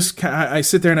 I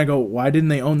sit there and I go, why didn't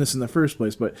they own this in the first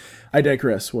place? But I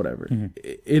digress. Whatever. Mm-hmm.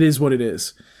 It is what it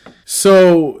is.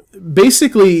 So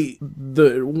basically,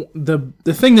 the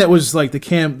thing that was like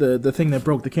the thing that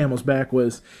broke the camel's back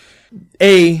was,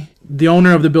 the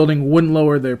owner of the building wouldn't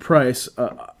lower their price.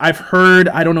 I've heard,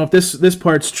 I don't know if this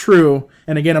part's true,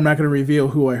 and again, I'm not going to reveal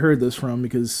who I heard this from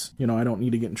because I don't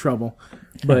need to get in trouble.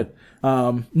 But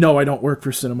no, I don't work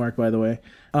for Cinemark, by the way.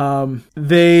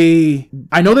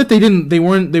 I know that they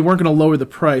weren't going to lower the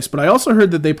price, but I also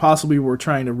heard that they possibly were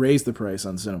trying to raise the price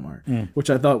on Cinemark, which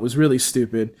I thought was really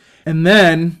stupid. And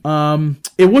then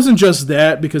it wasn't just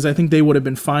that, because I think they would have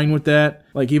been fine with that,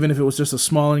 like even if it was just a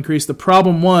small increase. The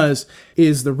problem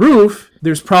is the roof.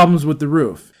 There's problems with the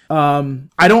roof.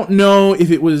 I don't know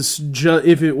if it was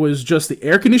just the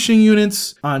air conditioning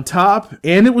units on top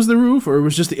and it was the roof, or it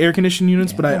was just the air conditioning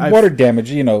units. But water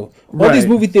damage, all these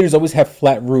movie theaters always have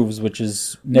flat roofs, which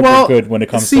is never good when it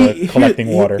comes to collecting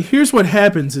water. Here's what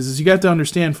happens is you got to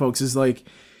understand, folks, is like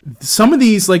some of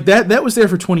these, like that was there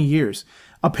for 20 years.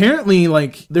 Apparently,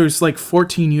 like there's like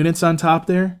 14 units on top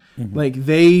there. Mm-hmm. Like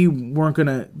they weren't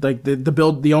gonna, like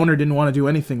the owner didn't want to do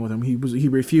anything with them. He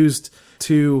refused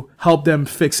to help them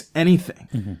fix anything.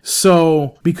 Mm-hmm.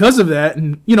 So because of that,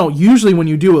 and usually when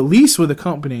you do a lease with a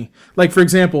company, like for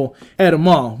example at a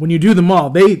mall, when you do the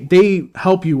mall, they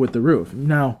help you with the roof.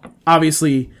 Now,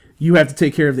 obviously, you have to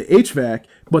take care of the HVAC,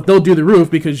 but they'll do the roof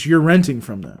because you're renting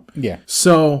from them. Yeah.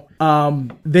 So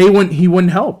he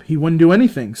wouldn't help. He wouldn't do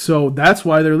anything. So that's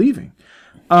why they're leaving.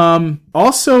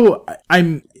 Also,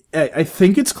 I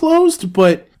think it's closed,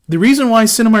 but the reason why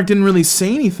Cinemark didn't really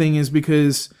say anything is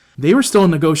because they were still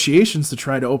in negotiations to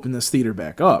try to open this theater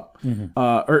back up. Mm-hmm.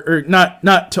 Or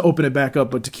not to open it back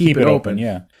up, but to keep it open.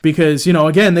 Yeah. Because,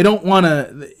 again, they don't want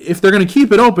to, if they're going to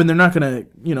keep it open, they're not going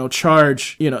to,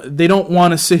 charge, they don't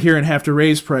want to sit here and have to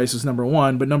raise prices, number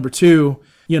one. But number two,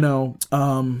 they don't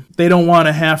want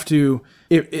to have to,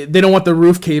 they don't want the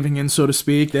roof caving in, so to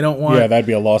speak. They don't want... Yeah, that'd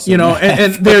be a lawsuit.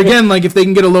 And there again, like if they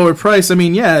can get a lower price, I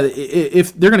mean, yeah,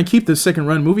 if they're going to keep the second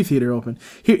run movie theater open.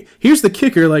 Here's the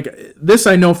kicker, like this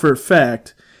I know for a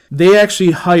fact. They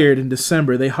actually hired in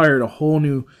December, they hired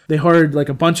like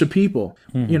a bunch of people,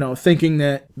 thinking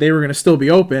that they were going to still be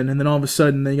open. And then all of a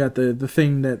sudden they got the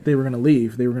thing that they were going to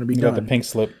leave. They were going to be done. Got the pink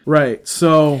slip. Right.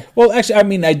 So. Well, actually, I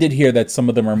mean, I did hear that some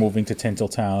of them are moving to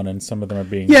Tinseltown and some of them are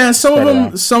being. Yeah, some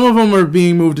of them are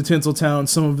being moved to Tinseltown.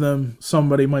 Some of them,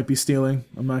 somebody might be stealing.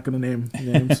 I'm not going to name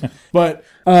names. But,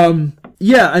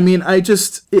 yeah, I mean,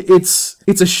 it's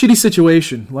a shitty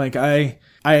situation. Like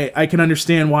I can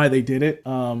understand why they did it.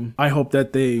 I hope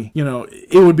that they,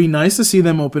 it would be nice to see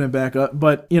them open it back up.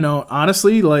 But,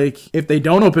 honestly, like, if they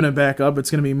don't open it back up, it's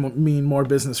going to mean more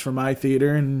business for my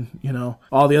theater and,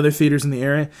 all the other theaters in the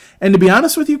area. And to be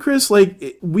honest with you, Chris, like,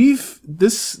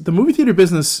 the movie theater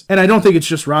business, and I don't think it's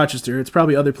just Rochester, it's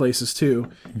probably other places too,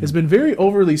 has been very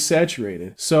overly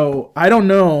saturated. So I don't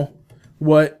know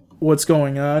what's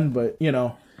going on, but,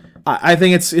 I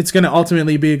think it's going to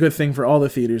ultimately be a good thing for all the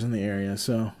theaters in the area.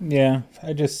 So yeah,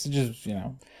 I just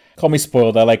call me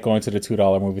spoiled. I like going to the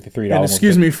 $2 movie, the $3 movie.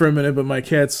 Excuse me for a minute, but my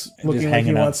cat's looking like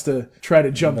he wants to try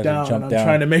to jump down. I'm down.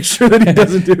 trying to make sure that he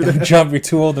doesn't do that. Jump, you're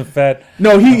too old and fat.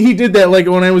 No, he did that like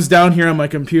when I was down here on my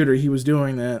computer. He was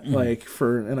doing that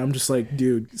and I'm just like,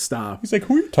 dude, stop. He's like,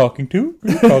 who are you talking to?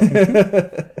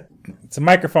 It's a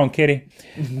microphone, kitty.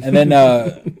 And then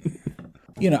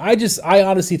I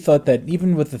honestly thought that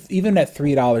even at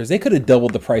 $3, they could have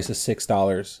doubled the price of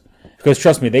 $6. Because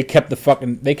trust me, they kept the pop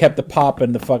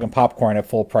and the fucking popcorn at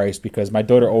full price because my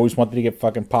daughter always wanted to get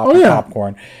fucking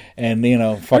popcorn, and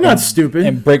fucking they're not stupid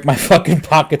and break my fucking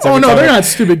pockets. Oh no, they're not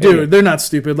stupid, dude. They're not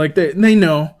stupid. Like they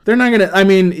know they're not gonna. I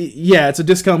mean, yeah, it's a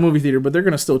discount movie theater, but they're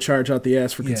gonna still charge out the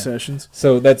ass for concessions.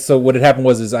 So what had happened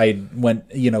was I went,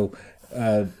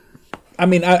 I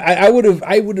mean, I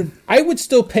would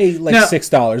still pay like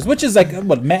 $6, which is like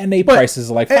what matinee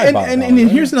prices are like $5. And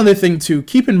here's another thing too.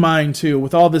 Keep in mind too,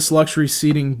 with all this luxury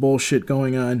seating bullshit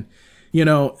going on,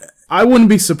 I wouldn't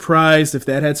be surprised if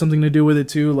that had something to do with it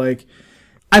too. Like,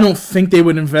 I don't think they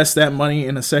would invest that money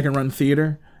in a second run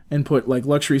theater and put like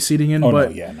luxury seating in.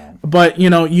 But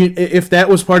if that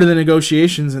was part of the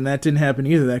negotiations and that didn't happen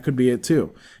either, that could be it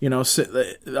too.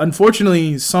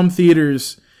 Unfortunately, some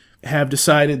theaters have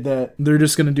decided that they're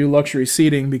just going to do luxury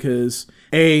seating because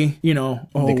they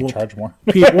can charge more.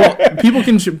 People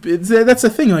can. That's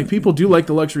the thing. Like, people do like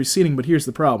the luxury seating, but here's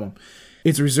the problem: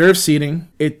 it's reserved seating.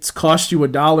 It's cost you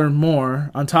 $1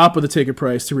 more on top of the ticket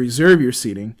price to reserve your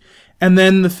seating, and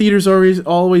then the theater's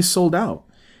always sold out.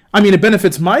 I mean, it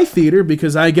benefits my theater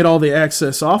because I get all the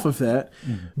access off of that,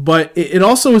 but it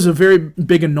also is a very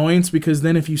big annoyance because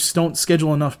then if you don't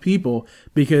schedule enough people,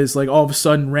 because like all of a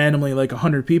sudden randomly like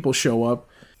 100 people show up,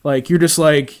 like you're just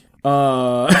like, you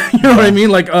know what I mean?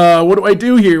 Like, what do I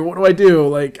do here? What do I do?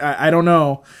 Like, I don't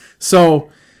know. So,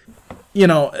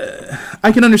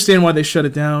 I can understand why they shut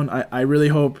it down. I really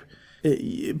hope.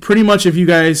 Pretty much if you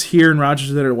guys here in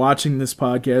Rochester that are watching this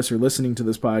podcast or listening to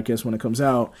this podcast when it comes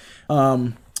out,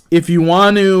 if you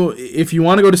want to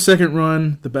go to second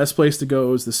run, the best place to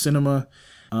go is the cinema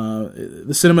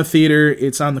theater.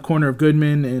 It's on the corner of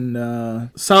Goodman and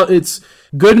It's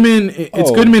Goodman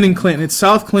and Clinton. It's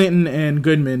South Clinton and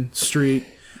Goodman Street.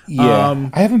 Yeah,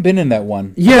 I haven't been in that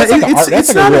one. Yeah,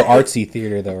 that's like a real artsy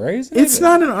theater, though, right? It's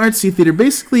not an artsy theater.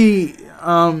 Basically,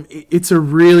 it's a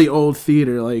really old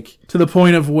theater, like to the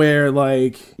point of where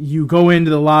like you go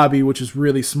into the lobby, which is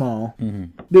really small.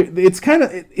 Mm-hmm. It's kind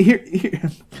of here.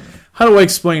 How do I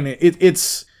explain it?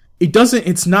 It's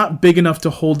not big enough to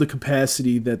hold the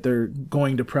capacity that they're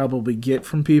going to probably get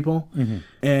from people. Mm-hmm.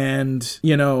 And,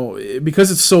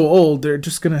 because it's so old, they're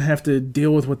just going to have to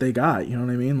deal with what they got. You know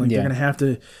what I mean? Like, they're going to have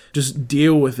to just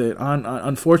deal with it,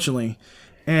 unfortunately.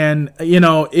 And,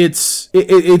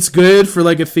 it's good for,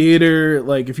 like, a theater.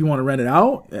 Like, if you want to rent it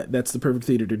out, that's the perfect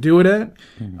theater to do it at.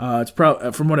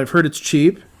 Mm-hmm. From what I've heard, it's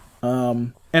cheap.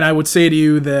 And I would say to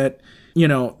you that,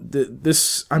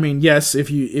 yes, if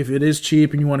it is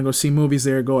cheap and you want to go see movies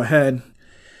there, go ahead.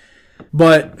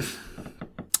 But,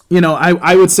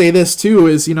 I would say this too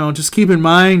is, just keep in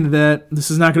mind that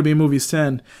this is not going to be a Movies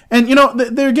 10. And,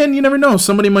 there again, you never know.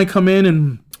 Somebody might come in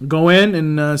and go in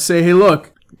and say, hey,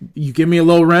 look, you give me a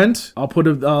low rent, I'll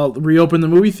reopen the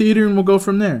movie theater and we'll go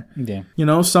from there. Yeah.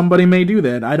 Somebody may do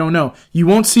that. I don't know. You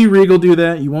won't see Regal do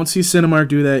that. You won't see Cinemark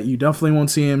do that. You definitely won't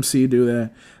see AMC do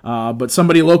that. But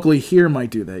somebody locally here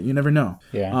might do that. You never know.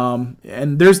 Yeah.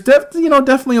 And there's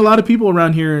definitely a lot of people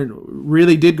around here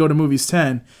really did go to Movies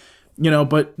 10.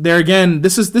 But there again,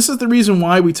 this is the reason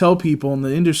why we tell people in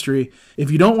the industry, if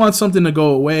you don't want something to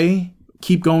go away,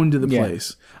 keep going to the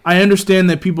place. I understand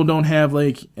that people don't have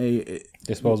like a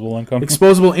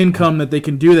disposable income that they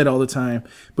can do that all the time,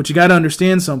 but you got to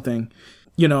understand something.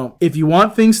 If you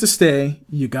want things to stay,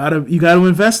 you gotta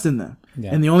invest in them,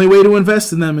 and the only way to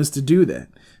invest in them is to do that.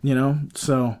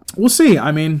 So we'll see.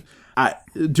 I mean,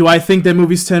 do I think that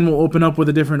Movies 10 will open up with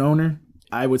a different owner?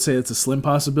 I would say it's a slim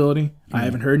possibility. Mm-hmm. I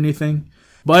haven't heard anything,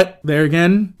 but there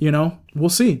again, we'll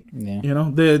see.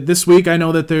 Yeah. This week I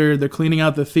know that they're cleaning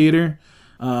out the theater.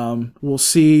 We'll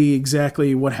see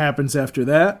exactly what happens after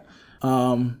that.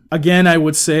 Again, I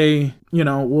would say,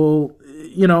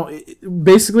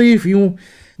 basically if you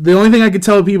The only thing I could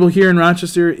tell people here in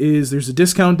Rochester is there's a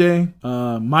discount day.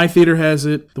 My theater has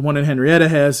it. The one in Henrietta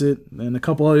has it. And a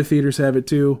couple other theaters have it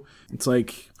too. It's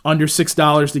like under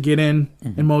 $6 to get in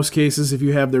most cases if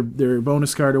you have their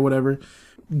bonus card or whatever.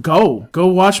 Go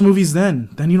watch movies then.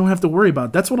 Then you don't have to worry about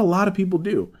it. That's what a lot of people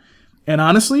do. And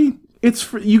honestly,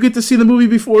 you get to see the movie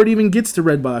before it even gets to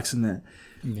Redbox and that.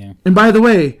 Yeah. And by the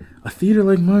way, a theater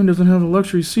like mine doesn't have the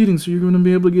luxury seating, so you're going to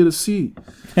be able to get a seat.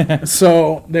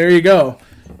 So there you go.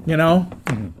 You know?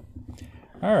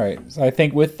 All right. So I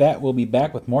think with that, we'll be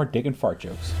back with more Dick and Fart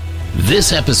jokes.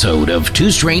 This episode of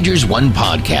Two Strangers, One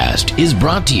Podcast is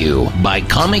brought to you by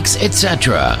Comics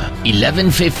Etc.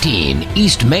 1115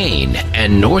 East Main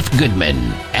and North Goodman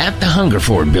at the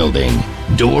Hungerford Building,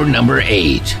 door number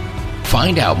 8.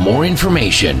 Find out more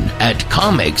information at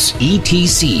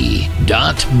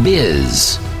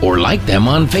comicsetc.biz or like them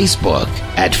on Facebook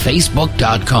at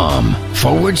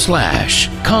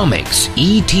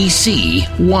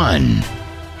facebook.com/comicsetc1.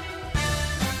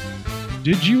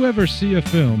 Did you ever see a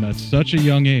film at such a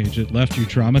young age it left you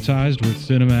traumatized with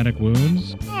cinematic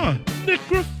wounds?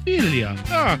 Necrophilia.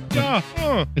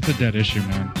 It's a dead issue,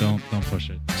 man. Don't push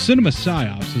it. Cinema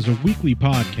Psyops is a weekly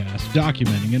podcast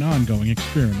documenting an ongoing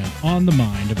experiment on the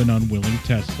mind of an unwilling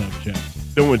test subject.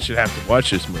 No one should have to watch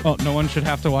this movie. Oh, no one should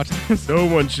have to watch this? No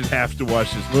one should have to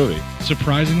watch this movie.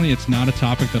 Surprisingly, it's not a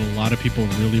topic that a lot of people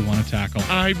really want to tackle.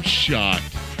 I'm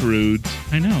shocked, Prudes.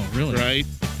 I know, really. Right?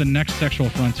 It's the next sexual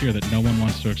frontier that no one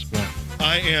wants to explore.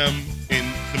 I am, in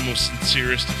the most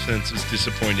sincerest of senses,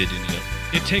 disappointed in you.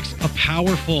 It takes a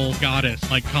powerful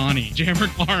goddess like Connie, jam her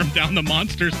arm down the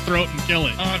monster's throat and kill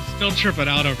it. Oh, I'm still tripping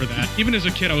out over that. Even as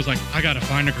a kid, I was like, I gotta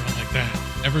find a girl like that.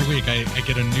 Every week, I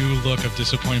get a new look of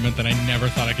disappointment that I never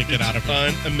thought I could get out of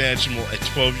her. Unimaginable. At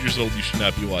 12 years old, you should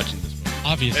not be watching this movie.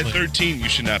 Obviously. At 13, you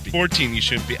should not be. 14, you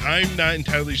shouldn't be. I'm not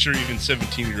entirely sure even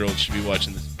 17-year-olds should be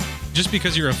watching this. Just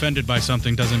because you're offended by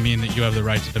something doesn't mean that you have the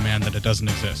right to demand that it doesn't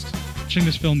exist. Watching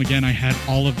this film again, I had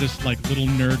all of this like little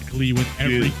nerd glee with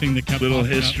everything that kept little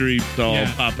popping history up. all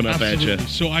popping up absolutely. at you.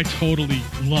 So I totally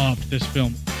loved this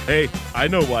film. Hey, I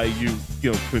know why you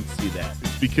couldn't see that.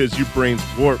 It's because your brain's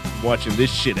warped from watching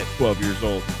this shit at 12 years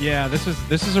old. Yeah, this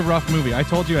is a rough movie. I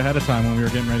told you ahead of time when we were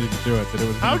getting ready to do it that it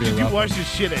was How going to be a did you rough watch one.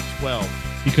 this shit at 12?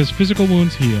 Because physical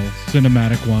wounds heal,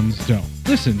 cinematic ones don't.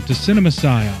 Listen to Cinema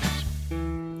Psyops.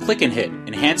 Click and Hit,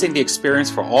 enhancing the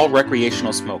experience for all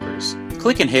recreational smokers.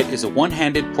 Click and Hit is a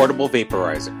one-handed portable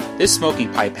vaporizer. This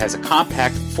smoking pipe has a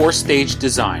compact 4-stage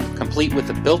design, complete with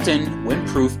a built-in,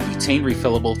 windproof, butane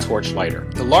refillable torch lighter.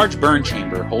 The large burn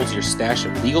chamber holds your stash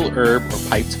of legal herb or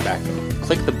pipe tobacco.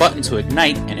 Click the button to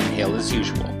ignite and inhale as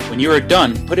usual. When you are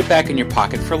done, put it back in your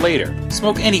pocket for later.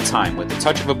 Smoke anytime with the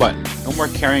touch of a button. No more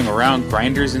carrying around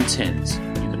grinders and tins.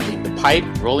 You can leave the pipe,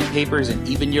 rolling papers, and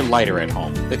even your lighter at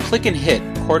home. The Click and Hit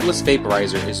cordless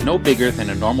vaporizer is no bigger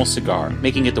than a normal cigar,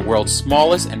 making it the world's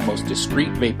smallest and most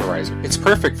discreet vaporizer. It's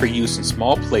perfect for use in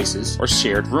small places or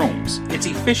shared rooms. It's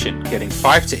efficient, getting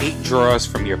 5 to 8 draws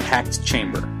from your packed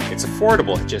chamber. It's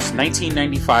affordable at just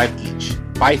 $19.95 each.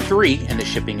 Buy 3 and the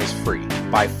shipping is free.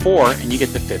 Buy 4 and you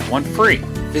get the 5th one free.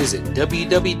 Visit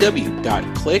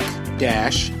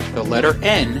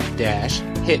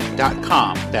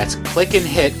www.click-n-hit.com. That's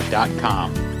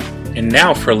clickandhit.com. And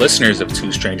now for listeners of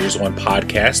Two Strangers, One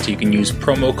Podcast, you can use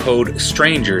promo code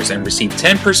STRANGERS and receive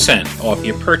 10% off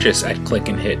your purchase at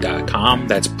clickandhit.com.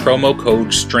 That's promo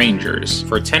code STRANGERS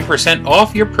for 10%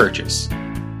 off your purchase.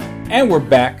 And we're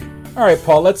back. All right,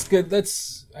 Paul, let's I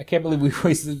can't believe we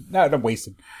wasted, not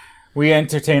wasted. We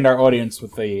entertained our audience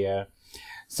with the,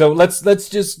 so let's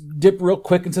just dip real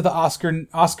quick into the Oscar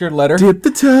letter. Dip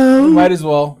the toe. Might as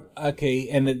well. Okay,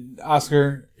 and then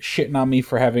Oscar shitting on me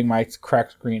for having my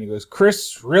cracked screen. He goes,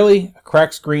 Chris, really? A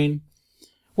cracked screen?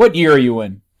 What year are you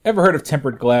in? Ever heard of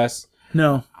tempered glass?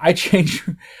 No. I change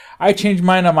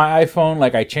mine on my iPhone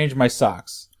like I change my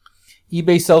socks.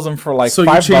 eBay sells them for like $5. So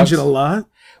you change it a lot?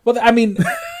 Well, I mean,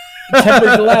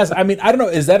 tempered glass. I mean, I don't know.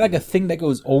 Is that like a thing that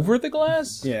goes over the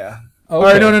glass? Yeah. Okay. All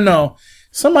right, no.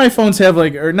 Some iPhones have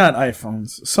like, or not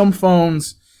iPhones. Some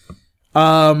phones,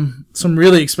 some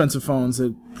really expensive phones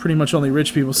that pretty much only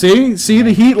rich people. See,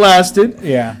 the heat lasted.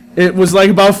 Yeah. It was like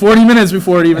about 40 minutes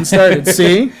before it even started.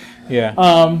 See? Yeah.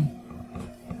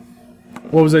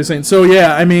 What was I saying? So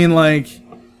yeah, I mean, like,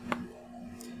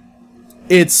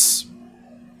 it's.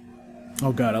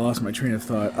 Oh god, I lost my train of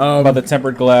thought. About the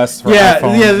tempered glass. For yeah.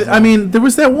 I mean, there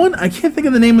was that one. I can't think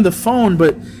of the name of the phone,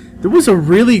 but there was a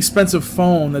really expensive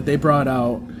phone that they brought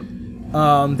out.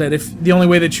 That if the only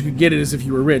way that you could get it is if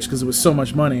you were rich, because it was so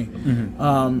much money.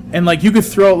 Mm-hmm. And like you could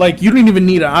throw, like you didn't even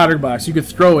need an OtterBox. You could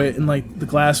throw it and like the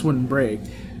glass wouldn't break.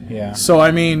 Yeah. So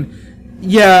I mean,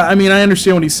 Yeah, I mean, I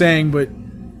understand what he's saying, but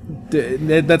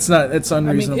that's unreasonable.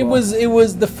 I mean, it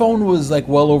was the phone was like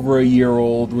well over a year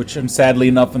old, which sadly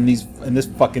enough in this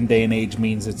fucking day and age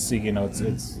means it's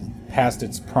past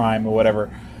its prime or whatever.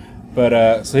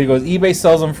 But so he goes, eBay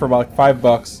sells them for about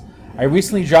 $5. I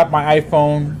recently dropped my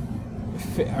iPhone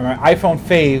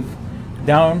Fave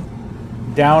down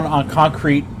on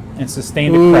concrete and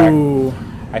sustained a crack.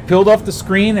 I peeled off the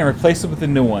screen and replaced it with a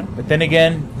new one. But then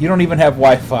again, you don't even have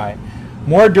Wi-Fi.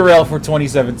 More Durrell for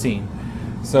 2017.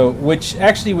 So, which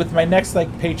actually, with my next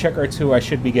paycheck or two, I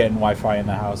should be getting Wi-Fi in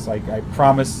the house. I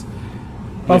promise.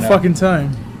 About fucking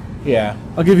time. Yeah.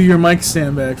 I'll give you your mic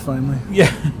stand back finally.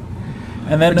 Yeah.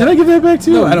 And then did I give that back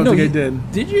too? No, I don't think I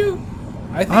did. Did you?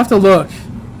 I'll have to look.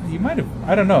 You might have.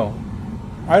 I don't know.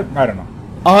 I don't know.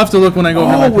 I'll have to look when I go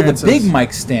over my with parents' a big house.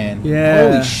 mic stand. Yeah.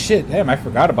 Holy shit. Damn, I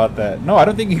forgot about that. No, I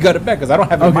don't think you got it back because I don't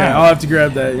have it in my house. I'll have to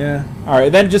grab that, yeah. All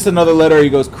right, then just another letter. He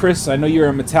goes, Chris, I know you're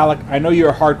a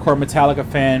hardcore Metallica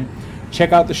fan.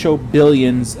 Check out the show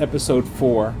Billions, episode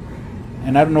 4.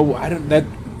 And I don't know,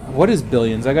 what is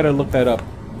Billions? I got to look that up.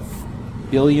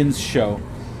 Billions show.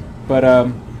 But,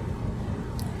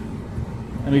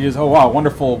 let me just, oh wow,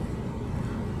 wonderful.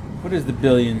 What is the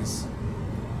Billions?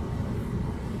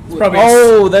 It's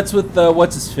probably that's with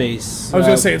what's his face. I was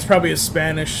gonna say it's probably a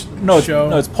Spanish show.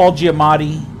 No, it's Paul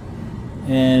Giamatti,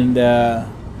 and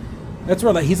that's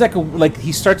where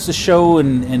he starts the show,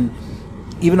 and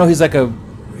even though he's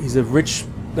a rich,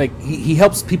 he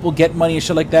helps people get money and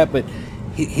shit like that, but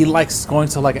he likes going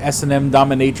to S&M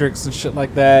dominatrix and shit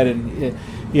like that, and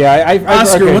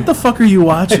Oscar, what the fuck are you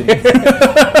watching?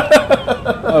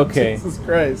 Okay, Jesus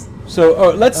Christ.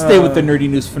 So let's stay with the nerdy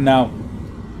news for now.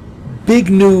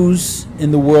 Big news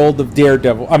in the world of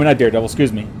Daredevil. I mean, not Daredevil,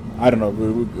 excuse me. I don't know.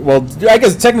 Well, I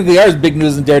guess technically ours big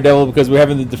news in Daredevil because we're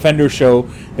having the Defender show.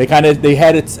 They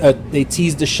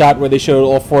teased a shot where they showed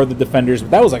all 4 of the Defenders,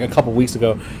 but that was a couple weeks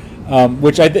ago,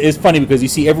 which is funny because you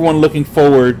see everyone looking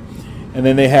forward, and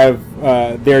then they have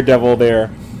Daredevil there,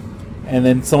 and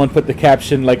then someone put the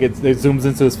caption it zooms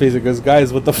into his face and goes,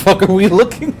 "Guys, what the fuck are we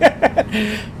looking at?"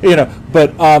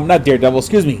 But not Daredevil,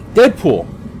 excuse me,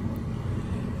 Deadpool.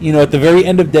 At the very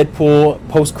end of Deadpool,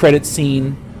 post-credit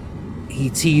scene, he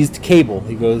teased Cable.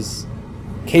 He goes,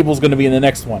 Cable's going to be in the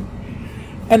next one.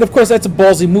 And, of course, that's a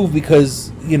ballsy move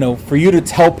because, for you to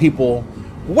tell people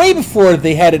way before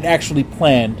they had it actually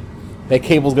planned that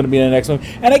Cable's going to be in the next one.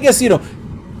 And I guess, it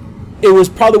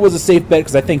probably was a safe bet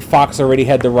because I think Fox already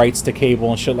had the rights to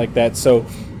Cable and shit like that. So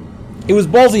it was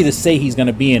ballsy to say he's going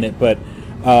to be in it, but,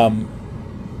 there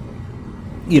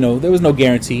was no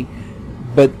guarantee.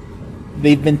 But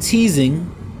they've been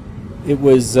teasing. It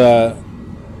was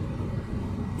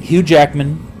Hugh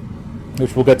Jackman,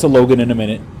 which we'll get to Logan in a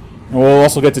minute. And we'll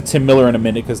also get to Tim Miller in a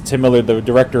minute because Tim Miller, the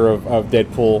director of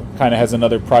Deadpool, kind of has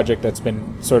another project that's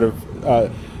been sort of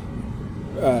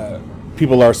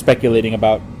people are speculating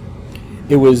about.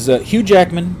 It was Hugh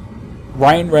Jackman,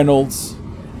 Ryan Reynolds,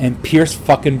 and Pierce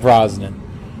fucking Brosnan.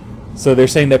 So they're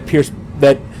saying that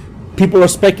people are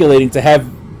speculating to have,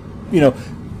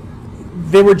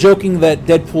 they were joking that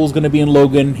Deadpool's going to be in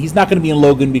Logan. He's not going to be in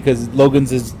Logan because Logan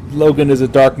is a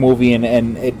dark movie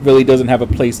and it really doesn't have a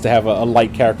place to have a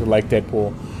light character like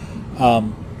Deadpool.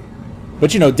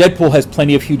 But Deadpool has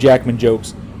plenty of Hugh Jackman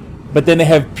jokes. But then they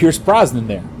have Pierce Brosnan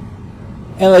there.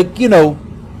 And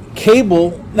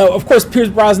Cable. Now, of course, Pierce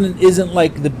Brosnan isn't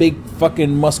the big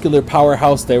fucking muscular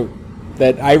powerhouse that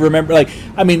I remember.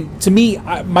 To me,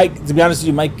 to be honest with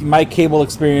you, my Cable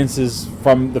experience is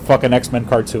from the fucking X-Men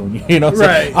cartoon.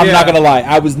 Right? I'm not gonna lie.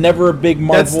 I was never a big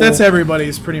Marvel. That's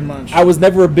everybody's pretty much. I was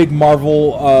never a big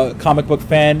Marvel comic book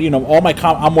fan.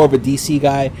 I'm more of a DC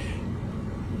guy.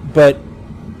 But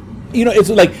it's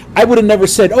I would have never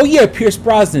said, "Oh yeah, Pierce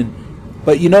Brosnan,"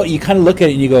 but you kind of look at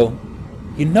it and you go,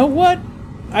 "You know what?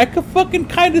 I could fucking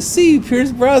kind of see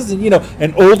Pierce Brosnan."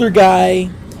 An older guy.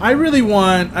 I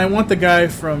want the guy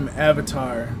from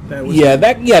Avatar.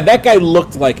 That guy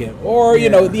looked like him. Or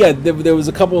there was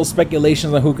a couple of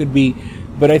speculations on who could be,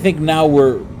 but I think now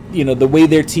we're the way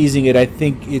they're teasing it. I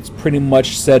think it's pretty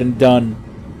much said and done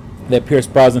that Pierce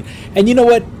Brosnan. And you know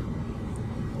what?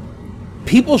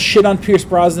 People shit on Pierce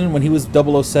Brosnan when he was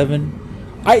 007.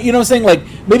 I'm saying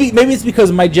maybe it's because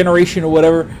of my generation or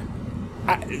whatever.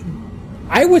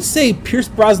 I would say Pierce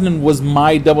Brosnan was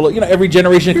my every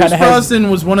generation kind of has. Pierce Brosnan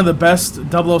was one of the best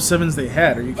 007s they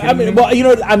had. Are you kidding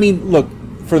me? Look,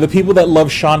 for the people that love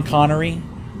Sean Connery,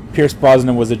 Pierce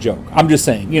Brosnan was a joke. I'm just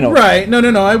saying, Right. No,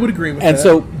 I would agree with that. And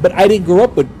so, but I didn't grow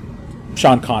up with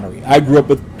Sean Connery. I grew up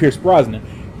with Pierce Brosnan.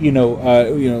 Die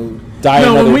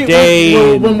Another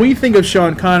Day. When we think of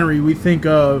Sean Connery, we think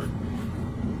of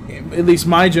at least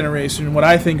my generation, what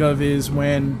I think of is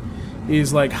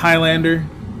like Highlander.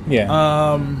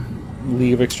 Yeah.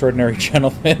 League of Extraordinary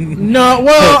Gentlemen. No,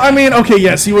 well, I mean, okay,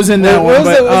 yes, he was in that one. What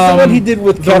was the one he did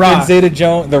with Catherine Rock.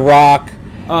 Zeta-Jones? The Rock.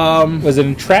 Was it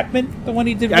Entrapment? The one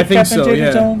he did with Catherine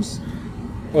Zeta-Jones?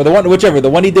 Or the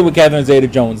one he did with Catherine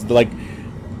Zeta-Jones.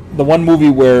 The one movie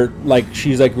where like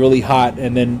she's like really hot,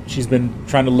 and then she's been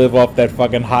trying to live off that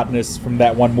fucking hotness from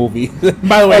that one movie.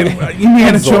 By the way,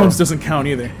 Indiana Jones doesn't count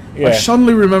either. Yeah. I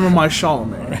suddenly remember my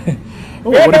Chalamet.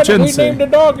 What did Jen say? We named the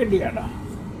dog Indiana.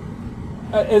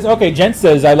 Okay, Jen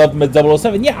says I love him as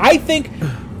 007. Yeah, I think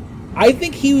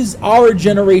he was our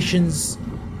generation's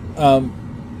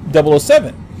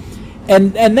 007.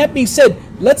 And that being said,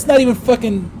 let's not even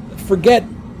fucking forget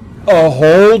a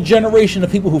whole generation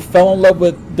of people who fell in love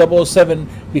with 007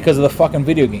 because of the fucking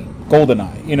video game,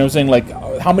 GoldenEye. You know what I'm saying? Like,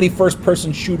 how many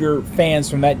first-person shooter fans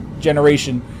from that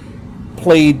generation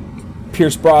played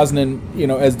Pierce Brosnan,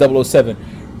 as 007?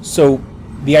 So,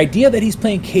 the idea that he's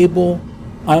playing Cable,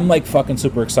 I'm, like, fucking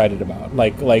super excited about.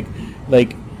 Like,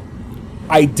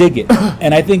 I dig it.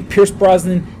 And I think Pierce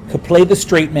Brosnan could play the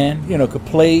straight man, could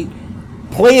play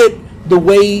it the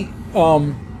way,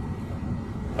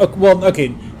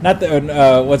 not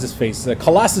the what's his face,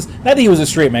 Colossus. Not that he was a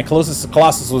straight man.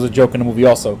 Colossus was a joke in the movie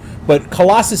also, but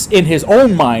Colossus in his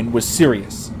own mind was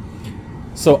serious.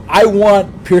 So I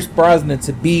want Pierce Brosnan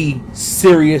to be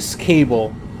serious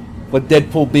Cable, but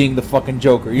Deadpool being the fucking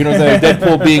Joker. You know what I'm saying?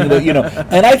 Deadpool being the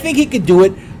and I think he could do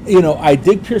it. I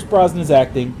dig Pierce Brosnan's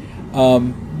acting.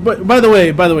 But by the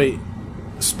way,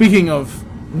 speaking of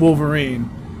Wolverine,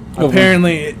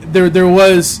 apparently there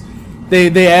was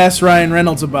they asked Ryan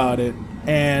Reynolds about it.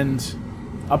 And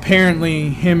apparently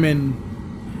him and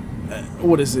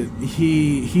what is it?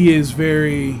 He has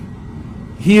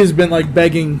been like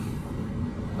begging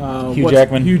Hugh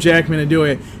Jackman to do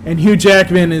it, and Hugh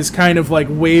Jackman is kind of like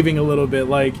waving a little bit,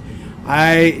 like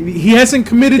he hasn't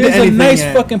committed to anything. There's a nice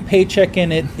yet. fucking paycheck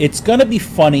in it. It's gonna be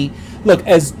funny. Look,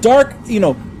 as dark,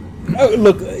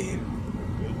 look.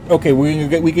 Okay, we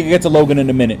can get to Logan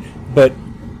in a minute, but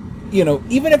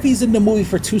even if he's in the movie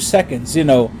for 2 seconds,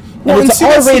 it's an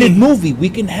R-rated movie. We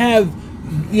can have,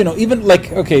 even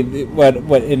like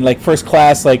what in like First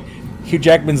Class, like Hugh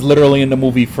Jackman's literally in the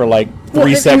movie for like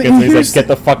 3 seconds. And he's like, "Get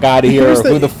the fuck out of here!" Or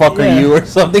 "Who the fuck are you?" or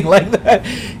something like that.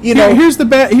 Here's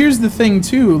the thing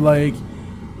too. Like,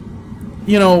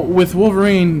 with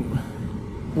Wolverine,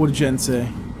 what did Jen say?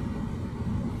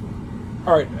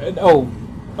 All right.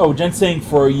 Jen's saying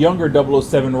for a younger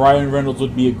 007, Ryan Reynolds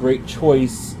would be a great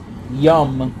choice.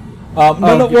 Yum.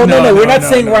 No. We're not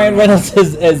saying Ryan Reynolds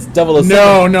as 007.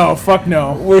 No, fuck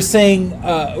no. We're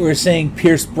saying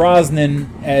Pierce Brosnan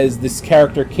as this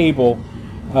character Cable,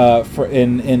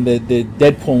 in the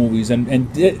Deadpool movies, and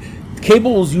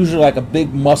Cable was usually like a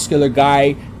big muscular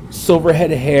guy, silver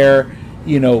head of hair,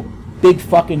 big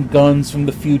fucking guns from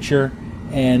the future,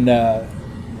 and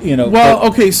Well,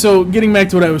 okay, so getting back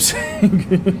to what I was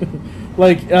saying,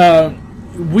 like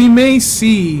we may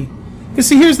see, because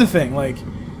here's the thing, like.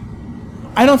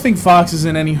 I don't think Fox is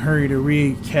in any hurry to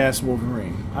recast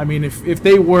Wolverine. I mean, if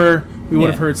they were, we would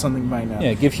have heard something by now.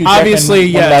 Yeah, give Hugh obviously,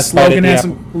 yes,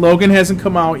 Jackman Logan hasn't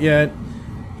come out yet.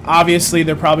 Obviously,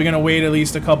 they're probably going to wait at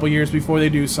least a couple years before they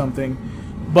do something.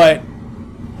 But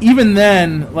even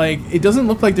then, like, it doesn't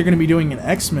look like they're going to be doing an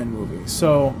X-Men movie.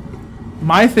 So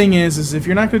my thing is if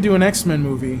you're not going to do an X-Men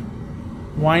movie,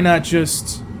 why not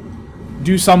just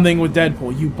do something with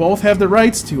Deadpool? You both have the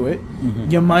rights to it.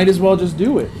 Mm-hmm. You might as well just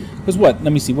do it. Because what?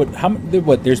 Let me see.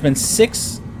 There's been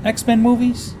 6 X-Men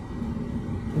movies?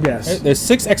 Yes. There's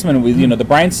 6 X-Men movies. The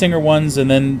Bryan Singer ones,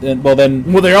 and then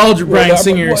they're all Bryan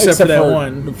Singer except for that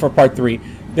one for part 3.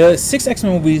 The 6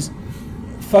 X-Men movies,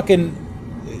 fucking,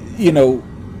 no.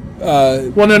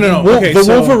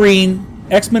 Wolverine,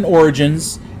 X-Men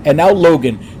Origins, and now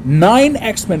Logan. 9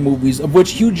 X-Men movies, of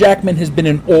which Hugh Jackman has been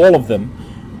in all of them.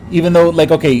 Even though,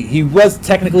 he was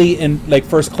technically in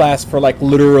First Class for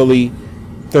literally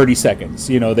 30 seconds.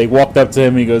 They walked up to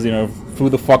him and he goes, "Who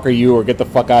the fuck are you?" or "Get the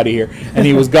fuck out of here," and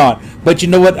he was gone. But you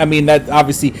know what? I mean, that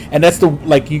obviously, and that's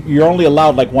you're only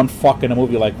allowed one fuck in a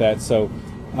movie like that. So,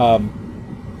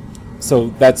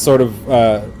 that's sort of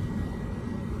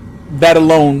that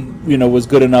alone, was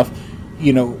good enough.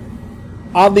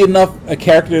 Oddly enough, a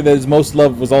character that is most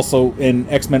loved was also in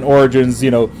X-Men Origins.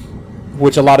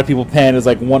 Which a lot of people pan as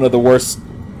one of the worst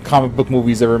comic book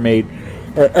movies ever made,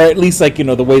 or at least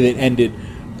the way that it ended.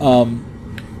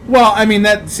 Well, I mean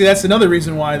that's another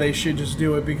reason why they should just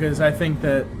do it, because I think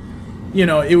that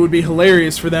it would be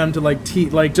hilarious for them to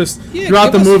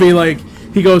throughout the movie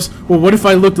he goes, well, what if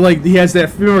I looked like, he has that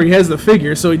figure, he has the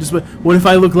figure, so he just went, what if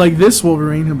I look like this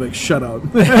Wolverine? He'll be like, shut up.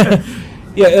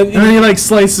 Yeah, and then he like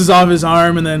slices off his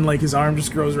arm, and then like his arm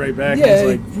just grows right back. Yeah,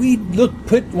 and it's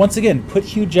like, put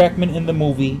Hugh Jackman in the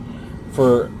movie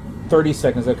for 30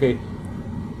 seconds. Okay.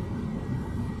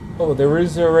 Oh, there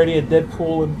is already a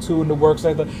Deadpool and 2 in the works.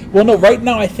 I thought. Well, no, right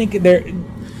now I think there.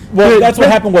 Well, that's what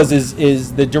happened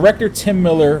is the director Tim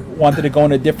Miller wanted to go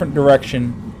in a different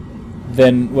direction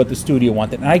than what the studio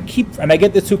wanted, and I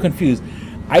get the two confused.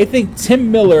 I think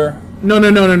Tim Miller.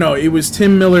 No. It was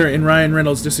Tim Miller and Ryan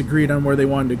Reynolds disagreed on where they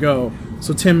wanted to go,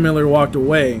 so Tim Miller walked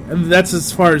away. And that's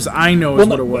as far as I know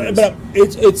what it was. But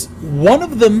it's one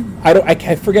of them.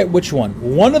 I forget which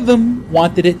one. One of them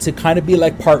wanted it to kind of be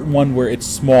like Part 1, where it's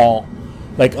small,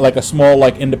 like a small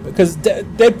because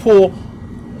Deadpool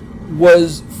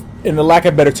was, in the lack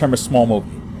of a better term, a small movie.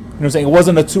 You know what I'm saying? It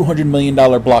wasn't a $200 million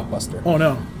blockbuster. Oh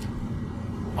no.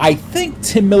 I think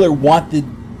Tim Miller wanted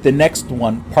the next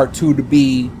one, Part 2, to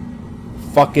be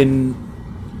fucking,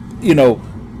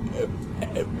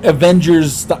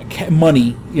 Avengers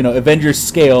money, Avengers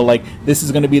scale. Like, this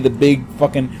is going to be the big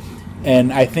fucking.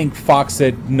 And I think Fox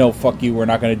said, no, fuck you, we're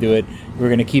not going to do it. We're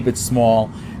going to keep it small.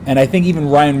 And I think even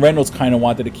Ryan Reynolds kind of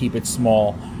wanted to keep it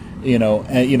small,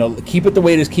 and keep it the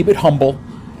way it is, keep it humble,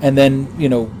 and then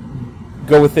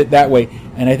go with it that way.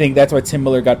 And I think that's why Tim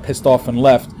Miller got pissed off and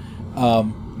left.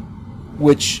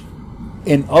 Which,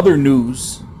 in other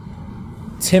news,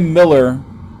 Tim Miller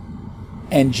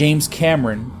and James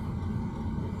Cameron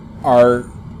are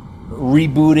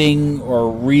rebooting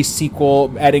or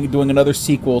doing another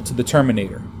sequel to the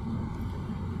Terminator.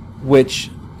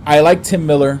 Which, I like Tim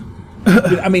Miller.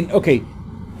 I mean, okay,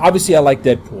 obviously I like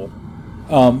Deadpool.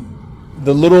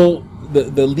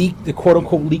 The quote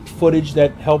unquote leaked footage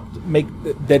that helped make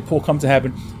Deadpool come to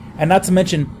happen, and not to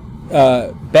mention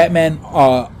Batman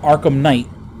Arkham Knight.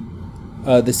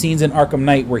 The scenes in Arkham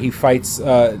Knight where he fights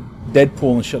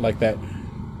Deadpool and shit like that.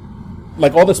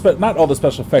 Like not all the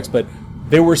special effects, but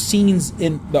there were scenes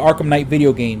in the Arkham Knight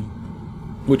video game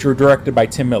which were directed by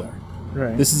Tim Miller.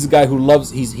 Right. This is a guy who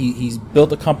loves. He's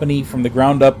built a company from the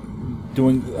ground up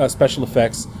doing special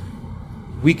effects.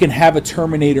 We can have a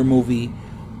Terminator movie,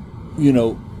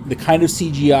 the kind of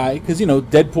CGI, because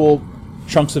Deadpool,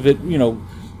 chunks of it,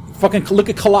 fucking look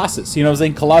at Colossus. You know what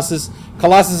I'm saying?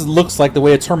 Colossus looks like the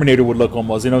way a Terminator would look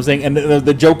almost. You know what I'm saying? And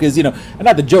the joke is, and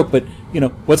not the joke, but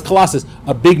what's Colossus?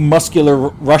 A big muscular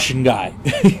Russian guy.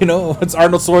 It's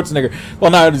Arnold Schwarzenegger.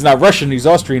 Well, no, he's not Russian. He's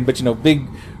Austrian, but big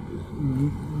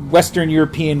Western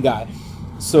European guy.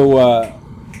 So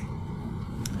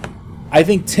I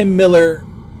think Tim Miller,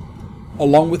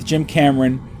 along with James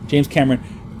Cameron,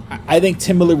 I think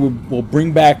Tim Miller will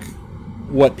bring back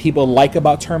what people like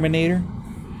about Terminator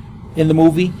in the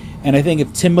movie. And I think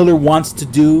if Tim Miller wants to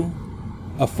do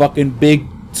a fucking big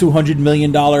 $200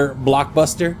 million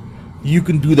blockbuster, you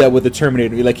can do that with the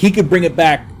Terminator. Like, he could bring it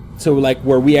back to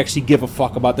where we actually give a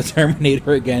fuck about the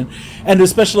Terminator again. And the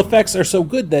special effects are so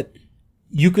good that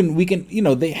we can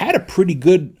they had a pretty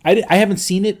good. I haven't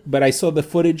seen it, but I saw the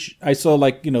footage. I saw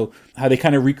how they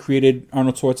kind of recreated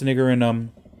Arnold Schwarzenegger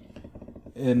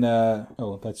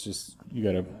that's just, you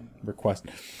gotta request.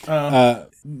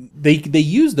 They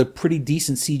used a pretty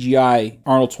decent CGI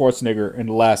Arnold Schwarzenegger in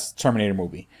the last Terminator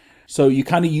movie. So you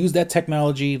kind of use that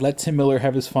technology, let Tim Miller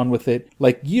have his fun with it.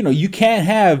 You can't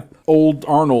have old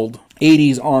Arnold,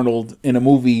 80s Arnold in a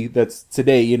movie that's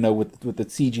today, with the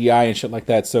CGI and shit like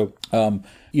that. So,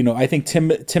 I think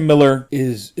Tim Miller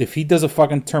is, if he does a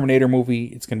fucking Terminator movie,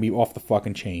 it's going to be off the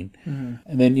fucking chain. Mm-hmm.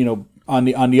 And then, on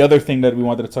the other thing that we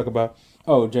wanted to talk about,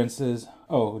 Jen says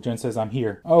I'm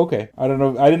here. Oh, okay. I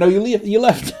didn't know you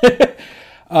left.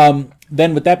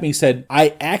 Then with that being said,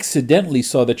 I accidentally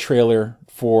saw the trailer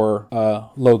for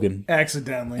Logan.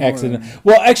 Accidentally.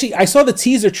 Well, actually, I saw the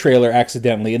teaser trailer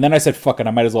accidentally, and then I said, fuck it,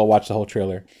 I might as well watch the whole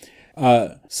trailer.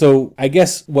 So I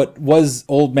guess what was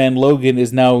Old Man Logan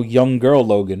is now Young Girl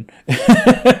Logan.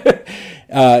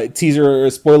 Teaser,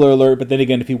 spoiler alert, but then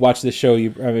again, if you watch this show,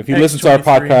 if you listen to our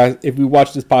podcast, if you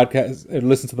watch this podcast and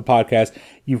listen to the podcast,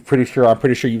 I'm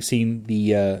pretty sure you've seen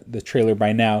the trailer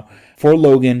by now for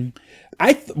Logan.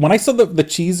 When I saw the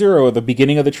teaser or the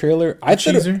beginning of the trailer, I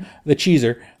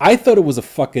thought it was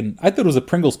a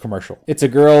Pringles commercial. It's a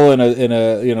girl in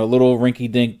a little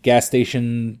rinky-dink gas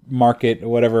station market or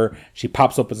whatever. She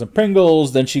pops open some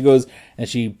Pringles, then she goes and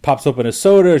she pops open a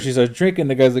soda. She starts drinking.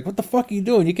 The guy's like, "What the fuck are you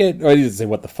doing? You can't." Or he doesn't say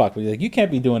what the fuck, but he's like, "You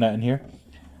can't be doing that in here."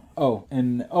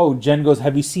 Jen goes,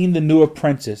 "Have you seen the new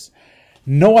Apprentice?"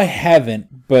 No, I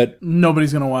haven't, but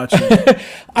nobody's gonna watch it.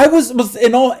 I was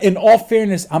in all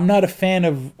fairness, I'm not a fan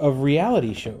of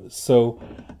reality shows, so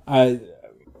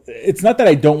it's not that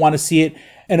I don't want to see it.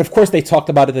 And of course, they talked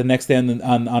about it the next day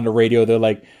on the radio. They're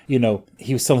like,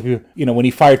 he was telling people, when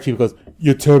he fired people, he goes,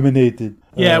 "You're terminated."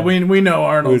 Yeah, we know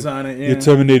Arnold's on it. Yeah. You're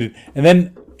terminated. And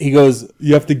then he goes,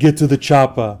 "You have to get to the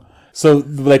chopper." So,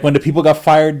 like, when the people got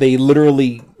fired, they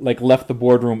literally, like, left the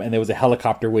boardroom and there was a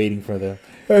helicopter waiting for them.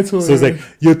 That's so it's like,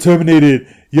 "You're terminated.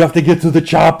 You have to get to the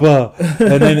chopper."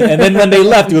 And then when they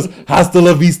left, he goes, "Hasta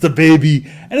la vista, baby."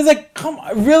 And it's like, come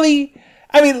on, really?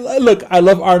 I mean, look, I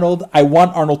love Arnold. I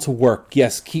want Arnold to work.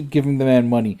 Yes, keep giving the man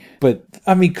money. But,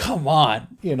 I mean, come on,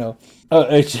 Jen,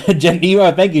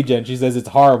 thank you, Jen. She says it's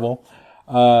horrible.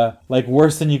 Like,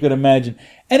 worse than you could imagine.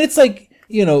 And it's like,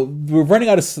 we're running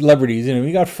out of celebrities.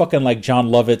 We got fucking, like, John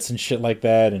Lovitz and shit like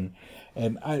that. And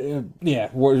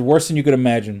worse than you could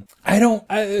imagine.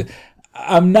 I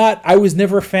was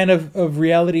never a fan of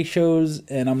reality shows,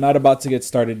 and I'm not about to get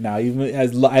started now. Even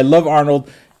as I love Arnold.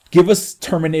 Give us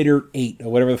Terminator 8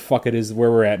 or whatever the fuck it is where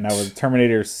we're at now. With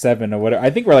Terminator 7 or whatever. I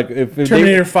think we're like...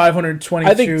 Terminator 522.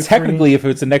 I think technically if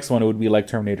it's the next one, it would be like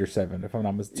Terminator 7, if I'm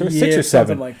not mistaken. 6 or 7.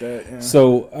 Something like that, yeah.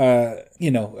 So,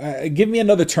 give me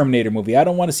another Terminator movie. I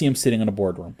don't want to see him sitting in a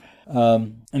boardroom.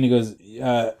 And he goes...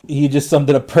 he just summed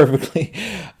it up perfectly.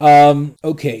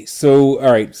 Okay, so...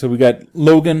 All right, so we got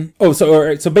Logan. Oh, so all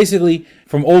right, so basically,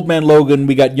 from Old Man Logan,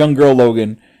 we got Young Girl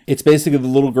Logan. It's basically the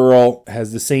little girl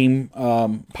has the same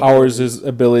powers as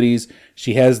abilities.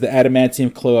 She has the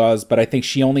adamantium claws, but I think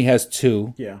she only has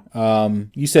 2. Yeah.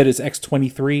 You said it's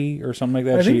X-23 or something like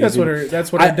that. I think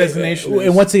that's what her designation is.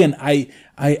 And once again,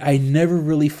 I never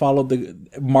really followed the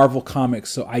Marvel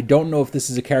comics, so I don't know if this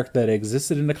is a character that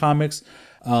existed in the comics.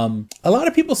 A lot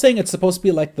of people saying it's supposed to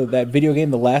be like that video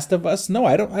game, The Last of Us. No,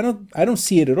 I don't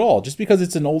see it at all. Just because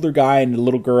it's an older guy and a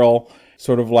little girl.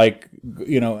 Sort of like,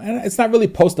 and it's not really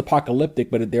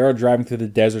post-apocalyptic, but they are driving through the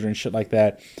desert and shit like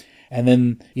that. And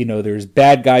then, there's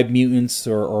bad guy mutants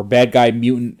or bad guy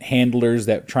mutant handlers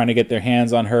that trying to get their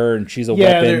hands on her, and she's a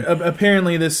weapon. Yeah,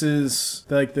 apparently this is,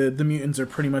 like, the mutants are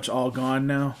pretty much all gone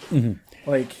now. Mm-hmm.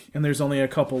 Like, and there's only a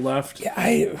couple left. Yeah,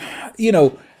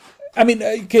 I mean,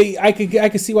 okay, I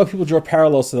could see why people draw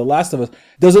parallels to The Last of Us.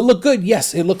 Does it look good?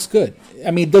 Yes, it looks good. I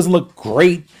mean, it doesn't look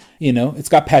great. It's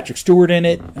got Patrick Stewart in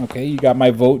it. Okay, you got my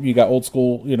vote. You got old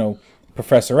school,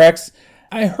 Professor X.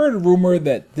 I heard a rumor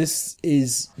that this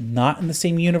is not in the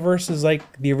same universe as,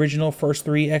 like, the original first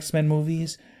 3 X-Men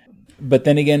movies. But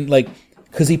then again, like,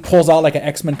 because he pulls out, like, an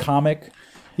X-Men comic.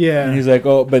 Yeah. And he's like,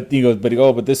 but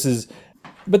this is...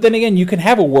 But then again, you can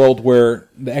have a world where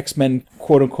the X-Men,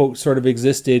 quote unquote, sort of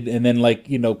existed, and then, like,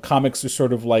 comics are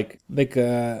sort of like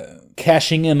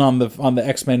cashing in on the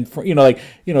X-Men.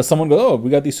 Someone goes, "Oh, we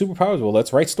got these superpowers. Well,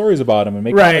 let's write stories about them and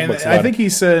make comic books about I think he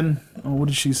said, what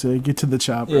did she say? Get to the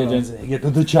chopper. Yeah, Jen said, get to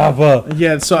the chopper.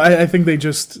 Yeah, so I think they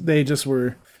just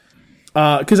were.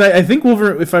 Because I think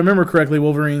Wolverine, if I remember correctly,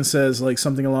 Wolverine says like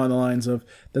something along the lines of,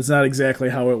 "That's not exactly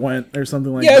how it went," or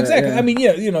something like that. Yeah, exactly. I mean,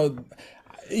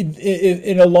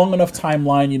 in a long enough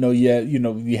timeline,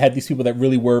 you had these people that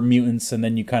really were mutants, and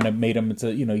then you kind of made them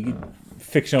into, you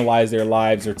fictionalize their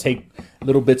lives or take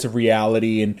little bits of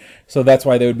reality, and so that's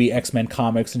why there would be X-Men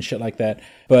comics and shit like that.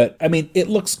 But I mean, it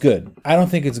looks good. I don't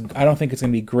think it's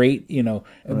gonna be great, Right.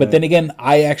 But then again,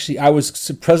 I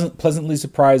was pleasantly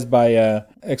surprised by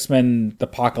X-Men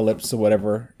Apocalypse or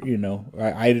whatever.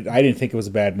 I didn't think it was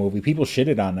a bad movie. People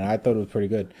shitted on it. I thought it was pretty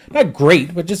good. Not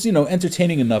great, but just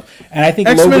entertaining enough. And I think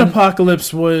X-Men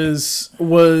Apocalypse was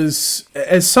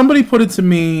as somebody put it to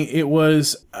me, it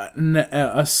was an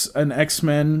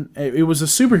X-Men. It was a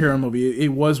superhero movie.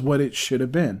 It was what it should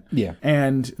have been. Yeah,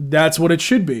 and that's what it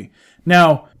should be.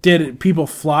 Now, did people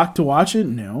flock to watch it?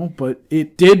 No, but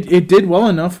it did well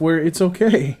enough where it's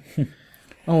okay.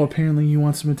 Oh, apparently you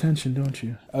want some attention, don't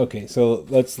you? Okay, so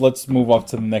let's move off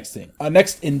to the next thing.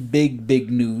 Next in big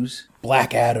news,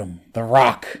 Black Adam, The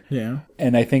Rock. Yeah.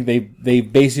 And I think they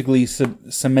basically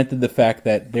cemented the fact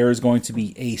that there is going to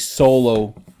be a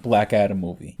solo Black Adam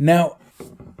movie. Now,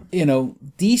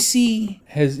 DC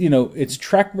has, its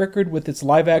track record with its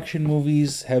live action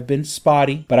movies have been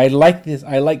spotty, but I like this.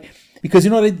 Because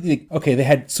they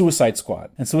had Suicide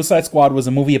Squad, and Suicide Squad was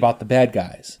a movie about the bad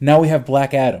guys. Now we have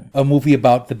Black Adam, a movie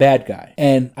about the bad guy.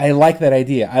 And I like that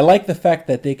idea. I like the fact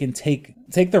that they can take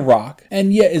The Rock,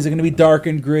 and yeah, is it going to be dark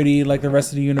and gritty like the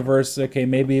rest of the universe? Okay,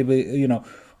 maybe,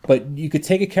 but you could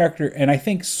take a character, and I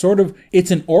think sort of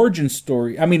it's an origin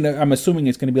story. I mean, I'm assuming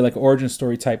it's going to be like an origin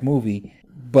story type movie.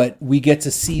 But we get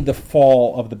to see the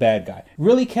fall of the bad guy.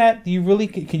 Really, Kat? Can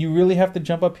you really have to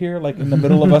jump up here, like in the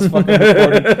middle of us fucking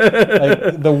recording?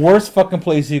 Like the worst fucking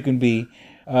place you can be.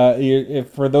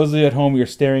 For those of you at home, you're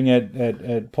staring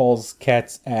at Paul's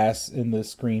cat's ass in the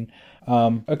screen.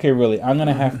 Okay, really, I'm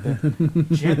gonna have to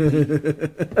gently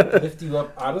lift you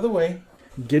up out of the way.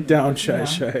 Get down,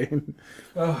 Shy.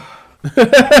 What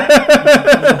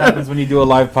happens when you do a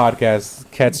live podcast?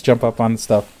 Cats jump up on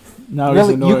stuff. Now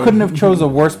really, you couldn't have chose a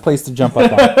worse place to jump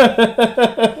up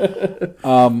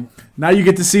on. Now you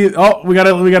get to see it. Oh, we got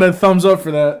a thumbs up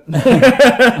for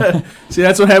that. See,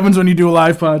 that's what happens when you do a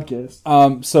live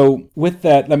podcast. So with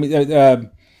that, let me.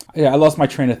 I lost my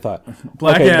train of thought.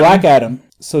 Black Adam.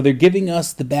 So they're giving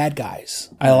us the bad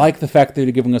guys. I like the fact that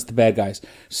they're giving us the bad guys.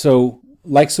 So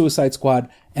like Suicide Squad,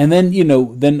 and then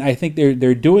then I think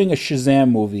they're doing a Shazam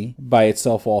movie by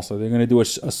itself. Also, they're going to do a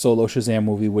solo Shazam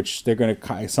movie, which they're going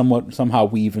to somehow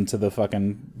weave into the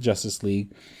fucking Justice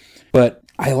League. But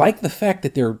I like the fact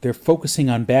that they're focusing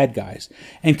on bad guys,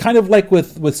 and kind of like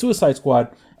with Suicide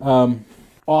Squad.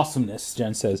 Awesomeness,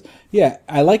 Jen says. Yeah,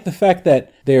 I like the fact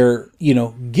that they're,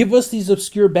 give us these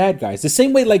obscure bad guys. The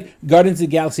same way like Guardians of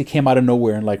the Galaxy came out of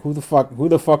nowhere and like, who the fuck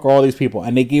are all these people?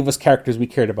 And they gave us characters we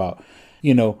cared about.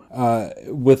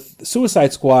 With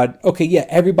Suicide Squad, okay, yeah,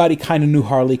 everybody kind of knew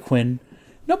Harley Quinn.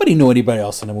 Nobody knew anybody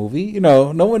else in the movie.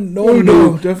 No one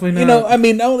knew. Definitely not.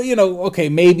 Okay,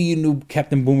 maybe you knew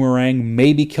Captain Boomerang,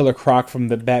 maybe Killer Croc from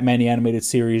the Batman the Animated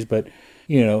Series, but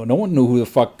no one knew who the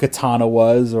fuck Katana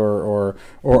was or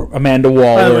Amanda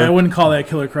Waller. By the way, I wouldn't call that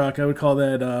Killer Croc. I would call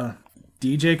that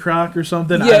DJ Croc or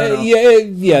something.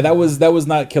 Yeah. That was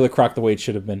not Killer Croc the way it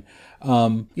should have been.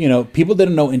 People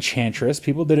didn't know Enchantress.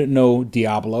 People didn't know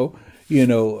Diablo.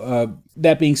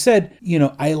 That being said,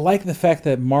 I like the fact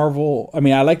that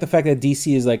I like the fact that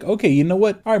DC is like, okay, you know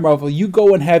what? All right, Marvel, you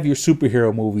go and have your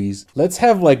superhero movies. Let's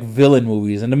have like villain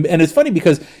movies. And it's funny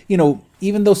because,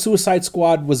 even though Suicide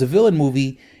Squad was a villain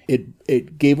movie,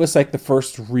 it gave us like the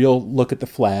first real look at the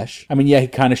Flash. I mean, yeah, he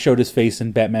kind of showed his face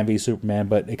in Batman v Superman,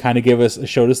 but it kind of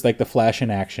showed us like the Flash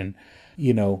in action.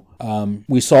 We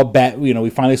saw we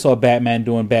finally saw Batman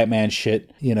doing Batman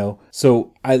shit,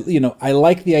 So I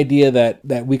like the idea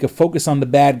that we could focus on the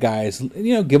bad guys,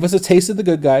 give us a taste of the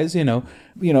good guys,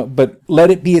 but let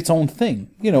it be its own thing.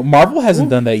 Marvel hasn't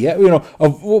done that yet.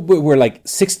 We're like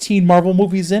 16 Marvel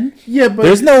movies in. Yeah, but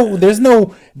there's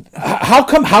no.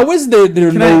 How is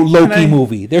there no Loki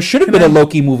movie? There should have been a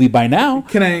Loki movie by now.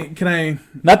 Can I?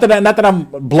 Not that I'm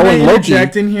blowing Loki.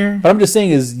 Interject in here? But I'm just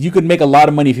saying is you could make a lot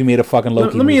of money if you made a fucking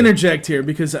Loki. Let me interject here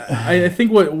because I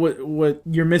think what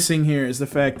you're missing here is the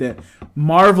fact that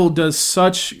Marvel does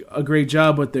such a great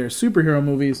job with their superhero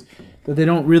movies that they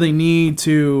don't really need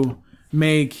to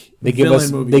make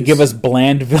villain movies. They give us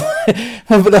bland villain.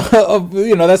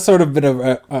 That's sort of been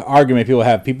an argument people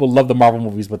have. People love the Marvel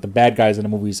movies, but the bad guys in the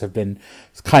movies have been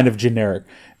kind of generic.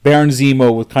 Baron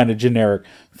Zemo was kind of generic.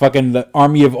 Fucking the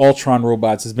Army of Ultron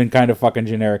robots has been kind of fucking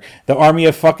generic. The Army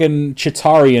of fucking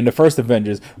Chitauri in the first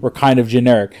Avengers were kind of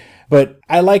generic. But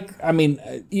and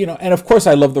of course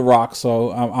I love The Rock,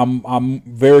 so I'm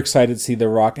very excited to see The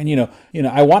Rock. And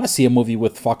I want to see a movie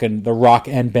with fucking The Rock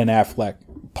and Ben Affleck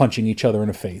punching each other in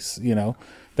the face.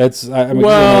 That's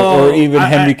or even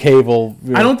Henry Cavill.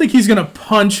 I don't think he's gonna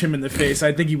punch him in the face.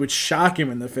 I think he would shock him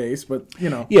in the face. But you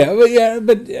don't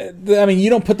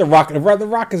put The Rock. The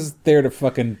Rock is there to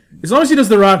fucking. As long as he does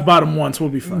the rock bottom once, we'll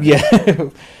be fine. Yeah.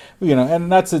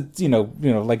 And that's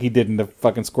like he did in the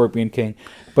fucking Scorpion King.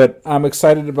 But I'm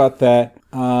excited about that.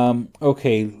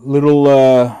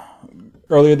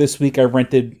 Earlier this week I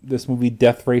rented this movie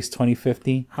Death Race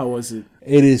 2050. How was it?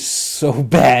 It is so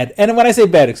bad. And when I say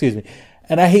bad, excuse me.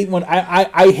 And I hate when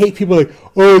I hate people like,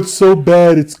 oh, it's so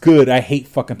bad, it's good. I hate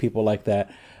fucking people like that.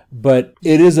 But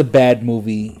it is a bad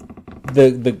movie.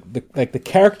 The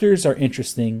characters are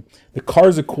interesting. The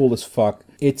cars are cool as fuck.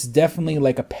 It's definitely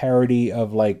like a parody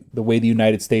of like the way the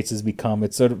United States has become.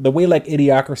 It's sort of the way like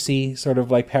Idiocracy sort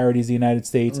of like parodies the United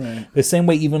States. Right. The same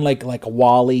way even like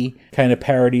WALL-E kind of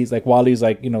parodies. Like WALL-E's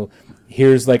like,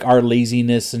 here's like our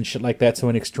laziness and shit like that to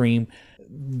an extreme.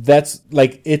 That's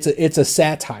like it's a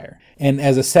satire. And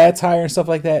as a satire and stuff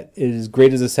like that, it is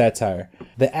great as a satire.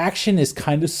 The action is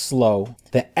kind of slow.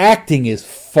 The acting is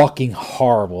fucking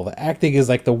horrible. The acting is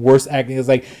like the worst acting. It's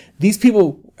like these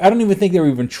people, I don't even think they were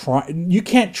even trying. You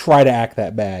can't try to act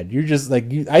that bad. You're just like,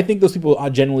 I think those people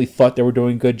genuinely thought they were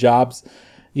doing good jobs,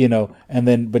 and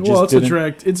then, but just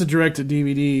it's a direct to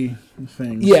DVD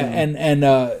things. Yeah,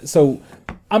 and so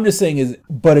I'm just saying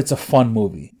but it's a fun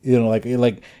movie. You know, like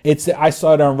it's. I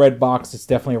saw it on Redbox. It's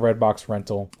definitely a Redbox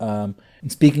rental.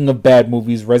 And speaking of bad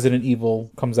movies, Resident Evil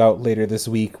comes out later this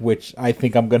week, which I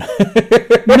think I'm gonna.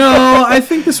 No, I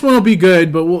think this one will be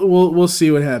good, but we'll see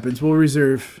what happens. We'll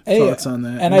reserve thoughts on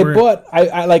that. And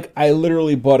I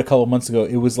literally bought a couple months ago.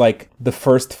 It was like the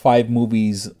first 5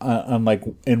 movies on like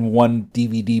in one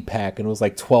DVD pack, and it was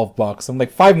like $12. I'm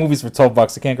like, 5 movies for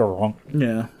 $12. I can't go wrong.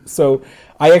 Yeah. So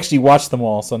I actually watched them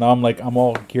all. So now I'm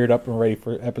all geared up and ready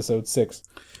for episode 6.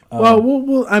 Well,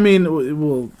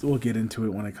 we'll get into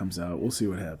it when it comes out. We'll see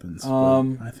what happens.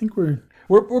 I think we're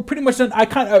pretty much done. I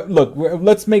kind of look.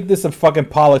 Let's make this a fucking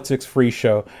politics-free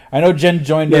show. I know Jen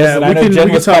joined us, and I know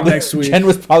Jen was probably next week. Jen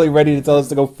was probably ready to tell us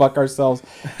to go fuck ourselves.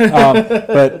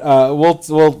 But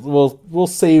we'll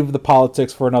save the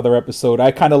politics for another episode.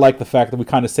 I kind of like the fact that we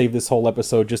kind of saved this whole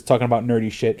episode just talking about nerdy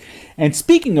shit. And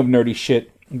speaking of nerdy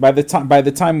shit. By the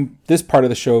time this part of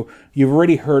the show, you've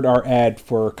already heard our ad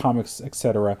for Comics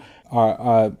Etc.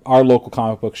 Our local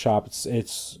comic book shop.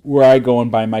 It's where I go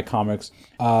and buy my comics.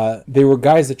 There were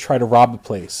guys that tried to rob the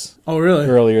place. Oh, really?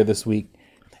 Earlier this week.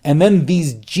 And then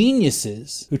these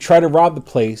geniuses who tried to rob the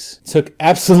place took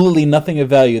absolutely nothing of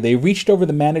value. They reached over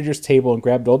the manager's table and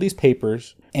grabbed all these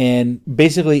papers. And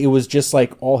basically it was just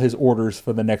like all his orders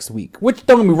for the next week. Which,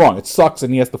 don't get me wrong, it sucks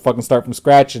and he has to fucking start from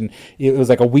scratch. And it was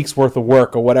like a week's worth of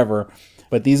work or whatever.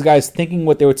 But these guys, thinking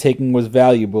what they were taking was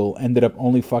valuable, ended up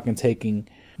only fucking taking...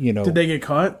 You know, did they get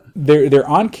caught? They're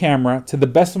on camera. To the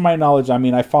best of my knowledge, I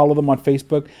mean, I follow them on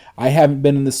Facebook. I haven't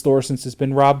been in the store since it's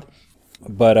been robbed.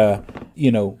 But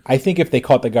you know, I think if they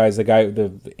caught Andy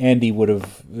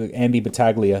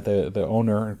Battaglia, the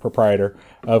owner and proprietor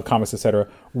of Comics Etc.,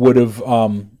 would have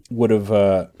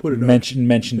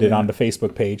mentioned it on the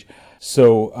Facebook page.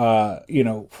 So you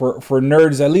know, for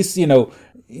nerds, at least, you know,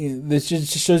 this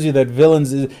just shows you that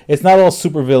villains it's not all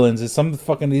super villains. It's some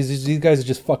fucking these guys are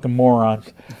just fucking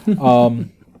morons.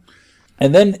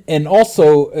 And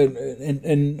also, I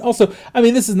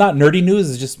mean, this is not nerdy news.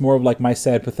 It's just more of like my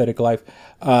sad, pathetic life.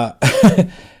 My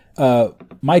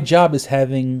job is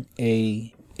having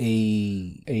a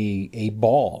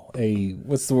ball.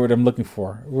 What's the word I'm looking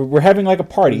for? We're having like a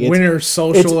party. Winter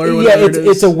social or whatever it is.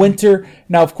 It's a winter.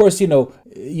 Now, of course, you know,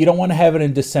 you don't want to have it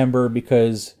in December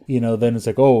because, you know, then it's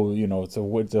like, oh, you know, it's a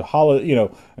holiday, you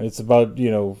know, it's about,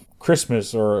 you know,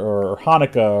 Christmas or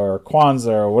Hanukkah or Kwanzaa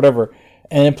or whatever.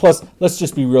 And plus, let's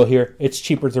just be real here. It's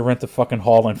cheaper to rent a fucking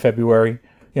hall in February.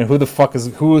 You know, who the fuck is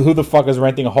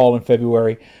renting a hall in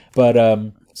February? But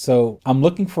so I'm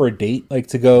looking for a date, like,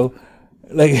 to go.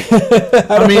 Like,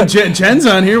 I mean, Jen's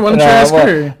on here. Why don't you ask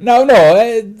her? No,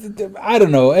 I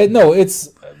don't know. No,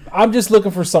 I'm just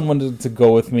looking for someone to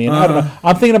go with me. And I don't know.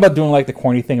 I'm thinking about doing like the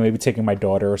corny thing, maybe taking my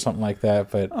daughter or something like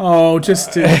that. But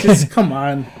just come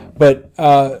on. But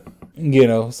you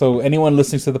know, so anyone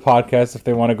listening to the podcast, if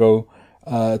they want to go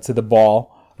to the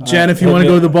ball, Jen, if you want to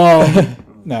go to the ball,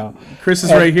 no, Chris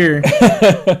is right here.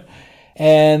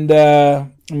 And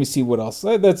let me see what else.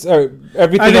 That's everything. I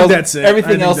think else. That's it.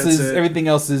 Everything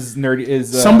else is nerdy.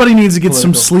 Is somebody needs to get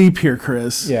some sleep here,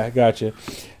 Chris? Yeah, gotcha.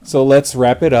 So let's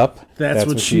wrap it up. That's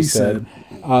what she said.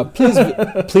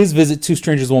 Please visit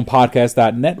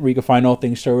twostrangersonepodcast.net where you can find all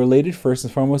things show related. First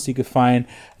and foremost, you can find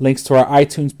links to our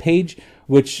iTunes page,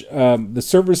 which the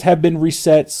servers have been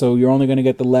reset, so you're only going to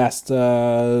get the last 6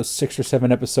 or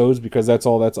 7 episodes because that's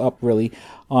all that's up really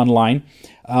online.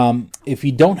 If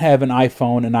you don't have an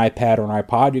iPhone, an iPad, or an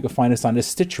iPod, you can find us on the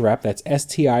Stitcher app. That's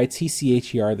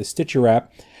STITCHER, the Stitcher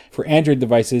app for Android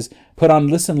devices. Put on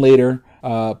Listen Later.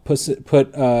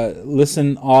 Put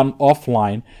Listen on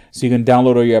offline, so you can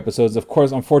download all your episodes. Of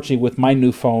course, unfortunately, with my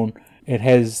new phone, it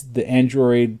has the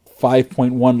Android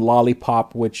 5.1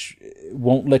 Lollipop, which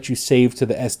won't let you save to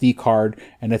the SD card,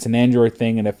 and it's an Android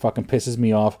thing, and it fucking pisses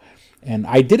me off. And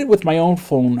I did it with my own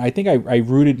phone. I think I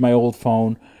rooted my old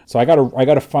phone, so I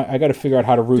gotta figure out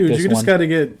how to root this one. Dude,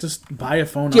 you just gotta buy a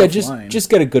phone. Yeah, offline. just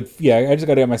get a good. Yeah, I just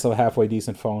gotta get myself a halfway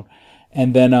decent phone,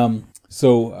 and then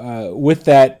So with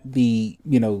that, the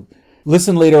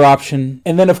Listen Later option,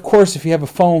 and then of course, if you have a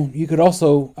phone, you could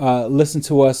also listen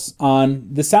to us on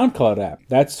the SoundCloud app.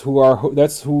 That's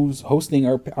who's hosting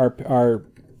our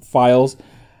files.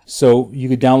 So you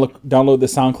could download the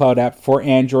SoundCloud app for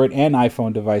Android and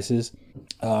iPhone devices.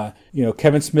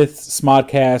 Kevin Smith's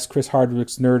Smodcast, Chris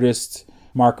Hardwick's Nerdist,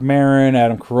 Mark Maron,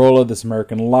 Adam Carolla, This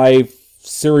American Life,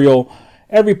 Serial.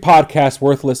 Every podcast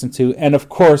worth listening to, and of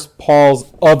course,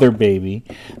 Paul's other baby,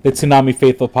 the Tsunami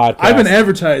Faithful podcast. I've been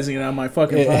advertising it on my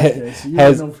fucking podcast. So you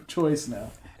have no choice now.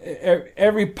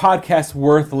 Every podcast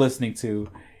worth listening to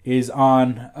is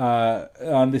on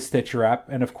the Stitcher app,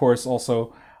 and of course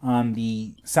also on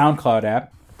the SoundCloud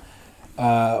app.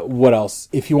 What else?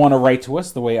 If you want to write to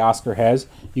us the way Oscar has,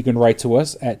 you can write to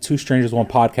us at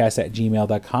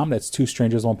twostrangersonepodcast@gmail.com. That's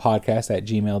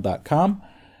twostrangersonepodcast@gmail.com.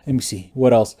 Let me see.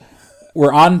 What else?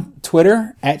 We're on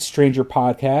Twitter at Stranger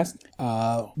Podcast.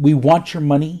 We want your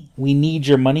money. We need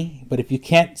your money. But if you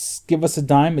can't give us a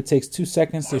dime, it takes 2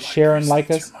 seconds to share and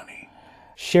like us.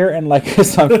 Share and like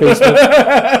us on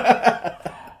Facebook.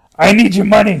 I need your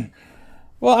money.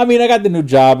 Well, I mean, I got the new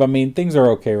job. I mean, things are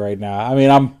okay right now. I mean,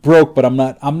 I'm broke, but I'm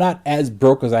not as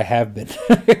broke as I have been.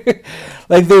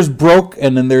 Like, there's broke,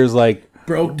 and then there's like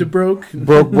broke to broke,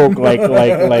 broke, you're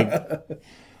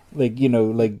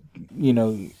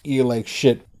like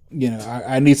shit.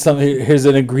 I need something. Here's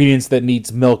an ingredients that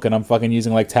needs milk, and I'm fucking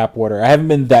using like tap water. I haven't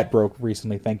been that broke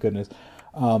recently, thank goodness.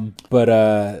 But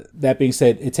that being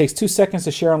said, it takes 2 seconds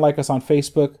to share and like us on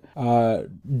Facebook.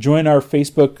 Join our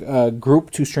Facebook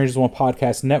group, Two Strangers One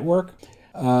Podcast Network.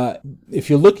 If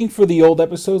you're looking for the old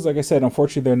episodes, like I said,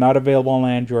 unfortunately they're not available on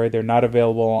Android. They're not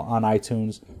available on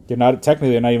iTunes. They're not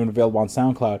even available on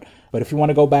SoundCloud. But if you want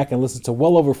to go back and listen to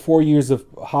well over 4 years of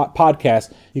hot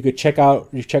podcasts, you could check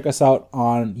us out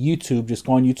on YouTube. Just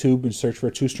go on YouTube and search for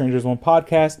Two Strangers One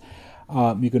Podcast.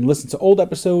 You can listen to old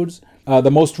episodes. The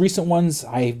most recent ones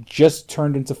I just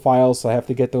turned into files, so I have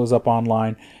to get those up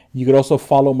online. You could also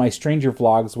follow my Stranger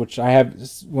vlogs, which I have,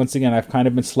 once again, I've kind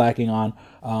of been slacking on.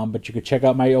 But you could check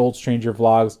out my old Stranger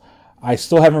vlogs. I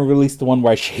still haven't released the one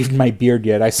where I shaved my beard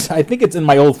yet. I think it's in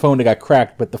my old phone that got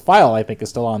cracked, but the file I think is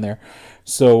still on there.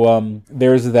 So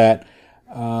there's that.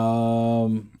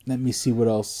 Let me see what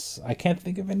else. I can't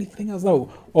think of anything else. No.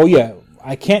 Oh yeah.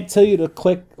 I can't tell you to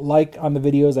click like on the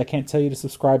videos. I can't tell you to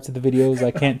subscribe to the videos. I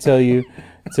can't tell you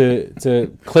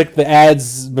to click the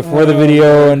ads before the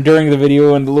video and during the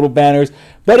video and the little banners.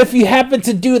 But if you happen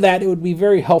to do that, it would be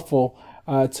very helpful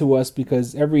to us,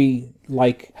 because every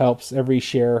like helps, every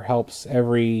share helps,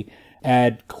 every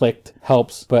ad clicked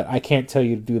helps. But I can't tell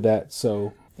you to do that.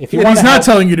 So if you want, he's not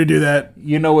telling you to do that.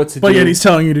 You know what to do. But yet he's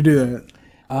telling you to do that.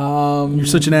 You're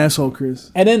such an asshole, Chris.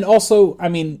 And then also, I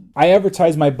mean, I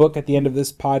advertise my book at the end of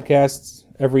this podcast,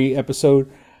 every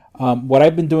episode. What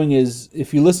I've been doing is,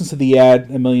 if you listen to the ad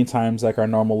a million times like our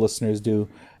normal listeners do,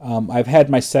 I've had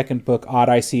my second book, Odd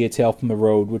I See, A Tale from the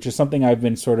Road, which is something I've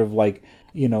been sort of like,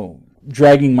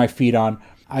 dragging my feet on.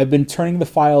 I've been turning the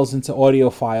files into audio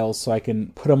files so I can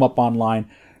put them up online.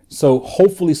 So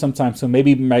hopefully sometime, so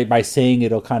maybe by saying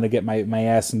it'll kind of get my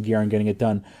ass in gear on getting it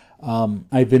done.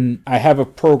 I have a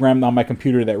program on my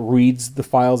computer that reads the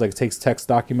files, like it takes text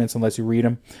documents and lets you read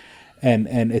them, and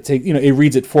it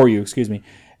reads it for you. Excuse me.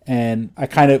 And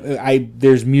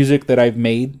there's music that I've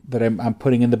made that I'm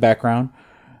putting in the background,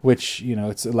 which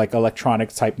it's like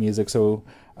electronic type music. So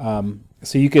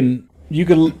you can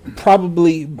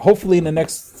probably, hopefully in the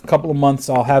next couple of months,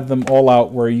 I'll have them all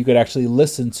out where you could actually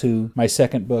listen to my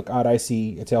second book, Odd I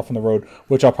See, A Tale from the Road,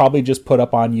 which I'll probably just put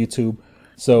up on YouTube.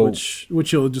 So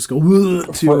which you'll just go to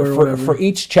or whatever. For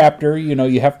each chapter,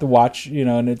 you have to watch,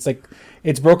 and it's like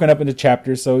it's broken up into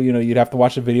chapters. So you'd have to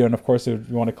watch the video, and of course, if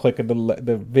you want to click at the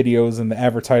videos and the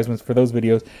advertisements for those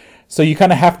videos, so you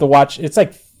kind of have to watch. It's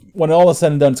like when all is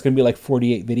said and done, it's going to be like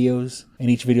 48 videos, and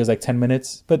each video is like 10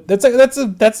 minutes. But that's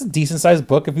a decent sized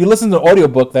book. If you listen to an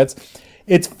audiobook,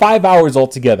 it's 5 hours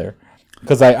altogether.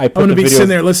 Because I'm gonna be sitting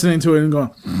there listening to it and going.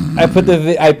 I put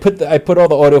all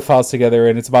the audio files together,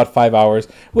 and it's about 5 hours.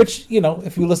 Which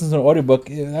if you listen to an audiobook,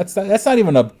 that's not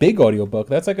even a big audiobook.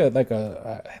 That's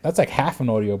that's like half an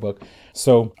audiobook.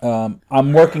 So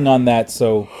I'm working on that.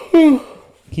 So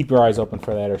keep your eyes open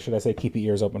for that, or should I say, keep your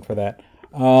ears open for that.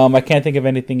 I can't think of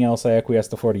anything else. I acquiesce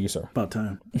the floor to you, sir. About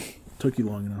time. Took you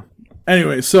long enough.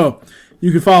 Anyway, so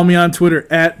you can follow me on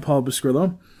Twitter at Paul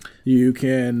Biscrillo. You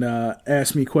can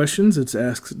ask me questions. It's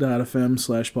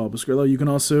ask.fm/Paul Biscrillo. You can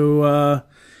also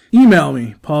email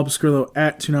me,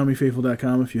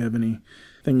 paulbiscrillo@toonamifaithful.com, if you have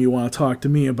anything you want to talk to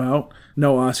me about.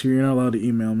 No, Oscar, you're not allowed to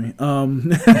email me.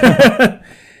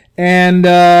 And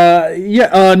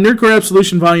Nerdcore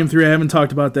Absolution Volume 3, I haven't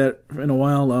talked about that in a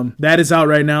while. That is out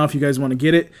right now if you guys want to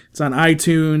get it. It's on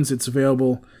iTunes. It's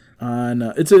available on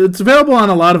it's available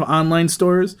on a lot of online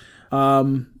stores.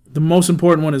 The most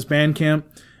important one is Bandcamp.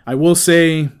 I will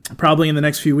say, probably in the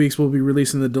next few weeks, we'll be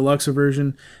releasing the deluxe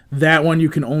version. That one you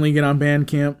can only get on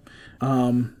Bandcamp.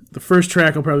 The first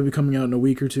track will probably be coming out in a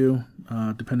week or two,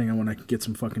 depending on when I can get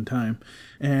some fucking time.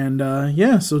 And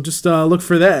so just look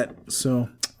for that. So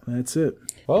that's it.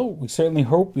 Well, we certainly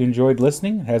hope you enjoyed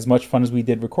listening, had as much fun as we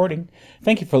did recording.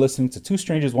 Thank you for listening to Two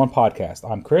Strangers, One Podcast.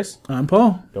 I'm Chris. I'm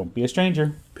Paul. Don't be a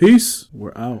stranger. Peace.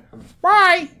 We're out.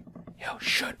 Bye. You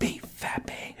should be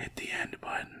fapping. Hit the end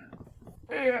button.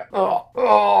 Yeah.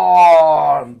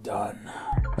 Oh, I'm done.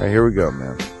 All right, here we go,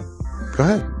 man. Go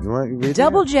ahead. You want to read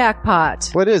Double Jackpot.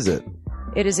 What is it?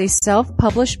 It is a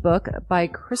self-published book by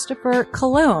Christopher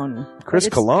Cologne. Chris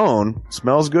Cologne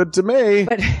smells good to me.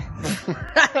 But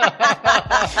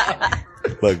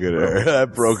look at her.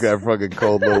 That broke that fucking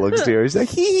cold little exterior. He's like,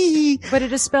 hee. But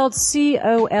it is spelled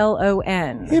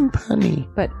Colon. Him punny.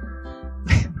 But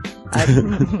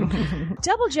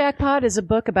Double Jackpot is a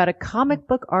book about a comic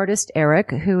book artist,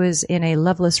 Eric, who is in a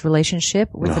loveless relationship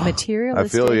with a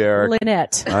materialistic I feel you, Eric.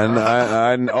 Lynette.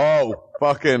 Oh,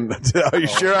 fucking. Are you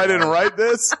sure I didn't write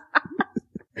this?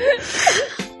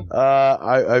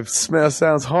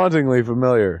 Sounds hauntingly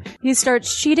familiar. He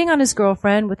starts cheating on his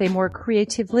girlfriend with a more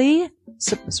creatively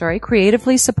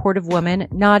supportive woman,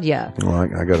 Nadia. Well,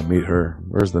 I gotta meet her.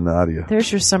 Where's the Nadia?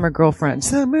 There's your summer girlfriend.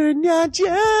 Summer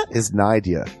Nadia is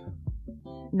Nadia.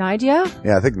 Nadia?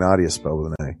 Yeah, I think Nadia is spelled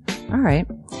with an A. All right.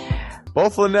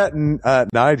 Both Lynette and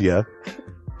Nadia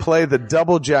play the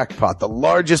double jackpot, the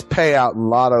largest payout in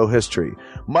lotto history,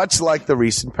 much like the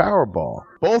recent Powerball.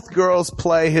 Both girls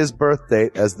play his birth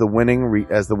date as the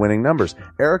winning numbers.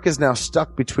 Eric is now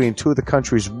stuck between two of the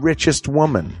country's richest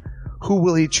women. Who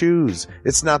will he choose?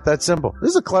 It's not that simple.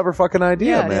 This is a clever fucking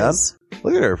idea, Yeah, it man. is.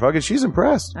 Look at her, fucking. She's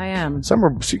impressed. I am.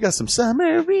 She got some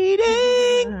summer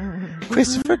reading.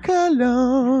 Christopher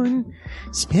Cologne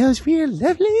smells real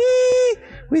lovely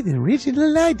with an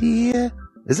original idea.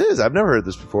 This is. I've never heard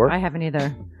this before. I haven't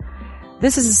either.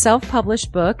 This is a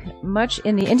self-published book, much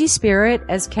in the indie spirit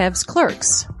as Kev's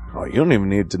Clerks. Oh, you don't even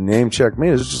need to name check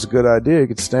me. This is just a good idea. You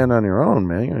could stand on your own,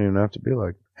 man. You don't even have to be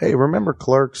like, hey, remember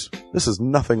Clerks? This is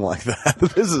nothing like that.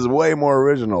 This is way more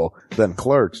original than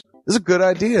Clerks. This is a good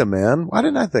idea, man. Why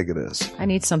didn't I think of this? I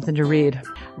need something to read.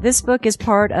 This book is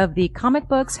part of the Comic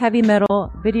Books, Heavy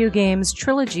Metal, Video Games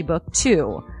Trilogy Book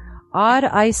 2. Odd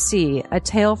I See, A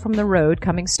Tale from the Road,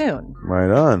 coming soon. Right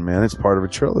on, man. It's part of a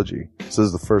trilogy. This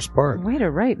is the first part. Way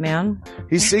to write, man.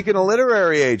 He's seeking a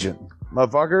literary agent.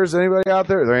 Motherfuckers, anybody out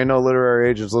there? There ain't no literary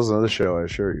agents listening to this show, I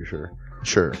assure you, sure.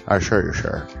 Sure. I assure you,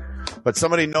 sure. But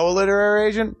somebody know a literary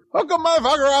agent? Hook a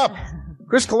motherfucker up!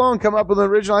 Chris Cologne come up with an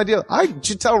original idea. I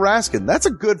should tell Raskin. That's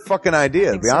a good fucking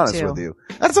idea, to be honest with you.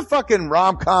 That's a fucking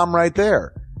rom-com right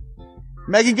there.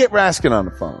 Megan, get Raskin on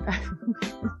the phone.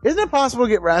 Isn't it possible to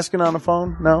get Raskin on the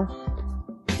phone? No?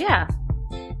 Yeah.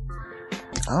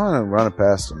 I want to run it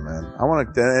past him, man. I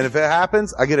want to, and if it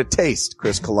happens, I get a taste,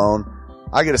 Chris Cologne.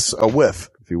 I get a whiff,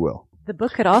 if you will. The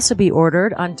book could also be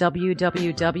ordered on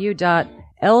www.lulu.com.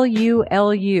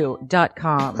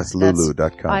 That's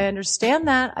lulu.com. I understand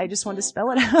that. I just want to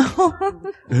spell it out.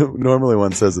 Normally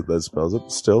one says it, that spells it.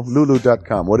 Still,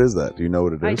 lulu.com. What is that? Do you know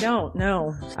what it is? I don't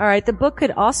know. All right. The book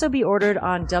could also be ordered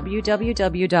on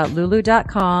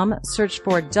www.lulu.com. Search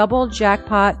for Double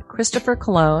Jackpot Christopher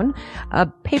Cologne. A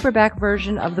paperback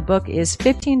version of the book is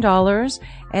 $15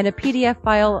 and a PDF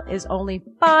file is only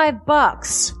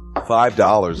 $5.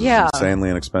 $5 is Yeah. insanely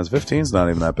inexpensive. 15 is not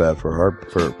even that bad for a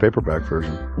paperback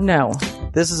version. No.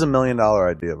 This is $1 million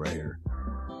idea right here.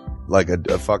 Like a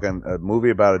movie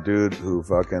about a dude who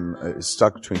fucking is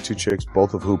stuck between two chicks,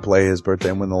 both of who play his birthday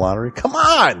and win the lottery. Come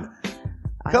on!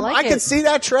 I can see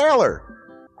that trailer.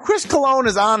 Chris Cologne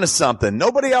is on to something.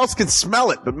 Nobody else can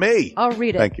smell it but me. I'll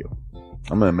read it. Thank you.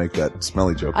 I'm going to make that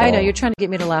smelly joke. I know. You're trying to get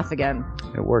me to laugh again.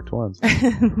 It worked once.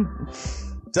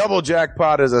 Double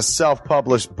Jackpot is a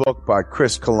self-published book by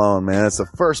Chris Cologne, man. It's the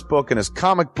first book in his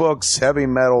Comic Books, Heavy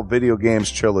Metal, Video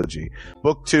Games trilogy.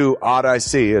 Book 2, Odd I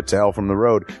See, A Tale from the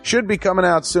Road, should be coming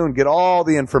out soon. Get all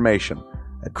the information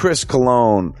at Chris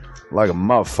Cologne, like a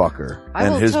motherfucker. I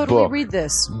and will his totally book, read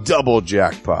this. Double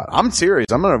Jackpot. I'm serious.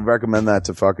 I'm going to recommend that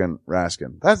to fucking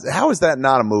Raskin. How is that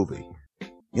not a movie?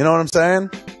 You know what I'm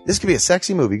saying? This could be a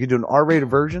sexy movie. You could do an R-rated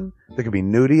version. There could be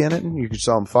nudie in it, and you could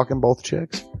saw them fucking both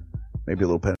chicks. Maybe a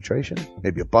little penetration.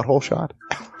 Maybe a butthole shot.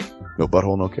 No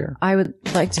butthole, no care. I would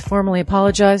like to formally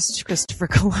apologize to Christopher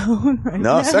Cologne right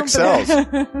now. No, sex sells.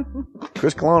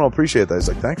 Chris Cologne will appreciate that. He's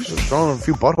like, thanks for throwing a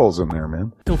few buttholes in there,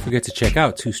 man. Don't forget to check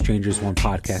out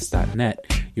twostrangersonepodcast.net,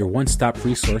 your one-stop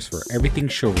resource for everything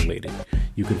show-related.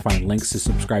 You can find links to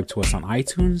subscribe to us on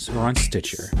iTunes or on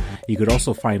Stitcher. You could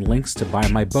also find links to buy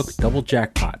my book, Double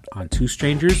Jackpot, on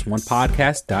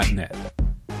twostrangersonepodcast.net.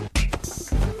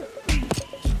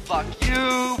 Fuck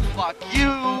you, fuck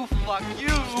you, fuck you.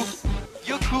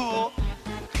 You're cool.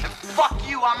 And fuck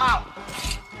you, I'm out.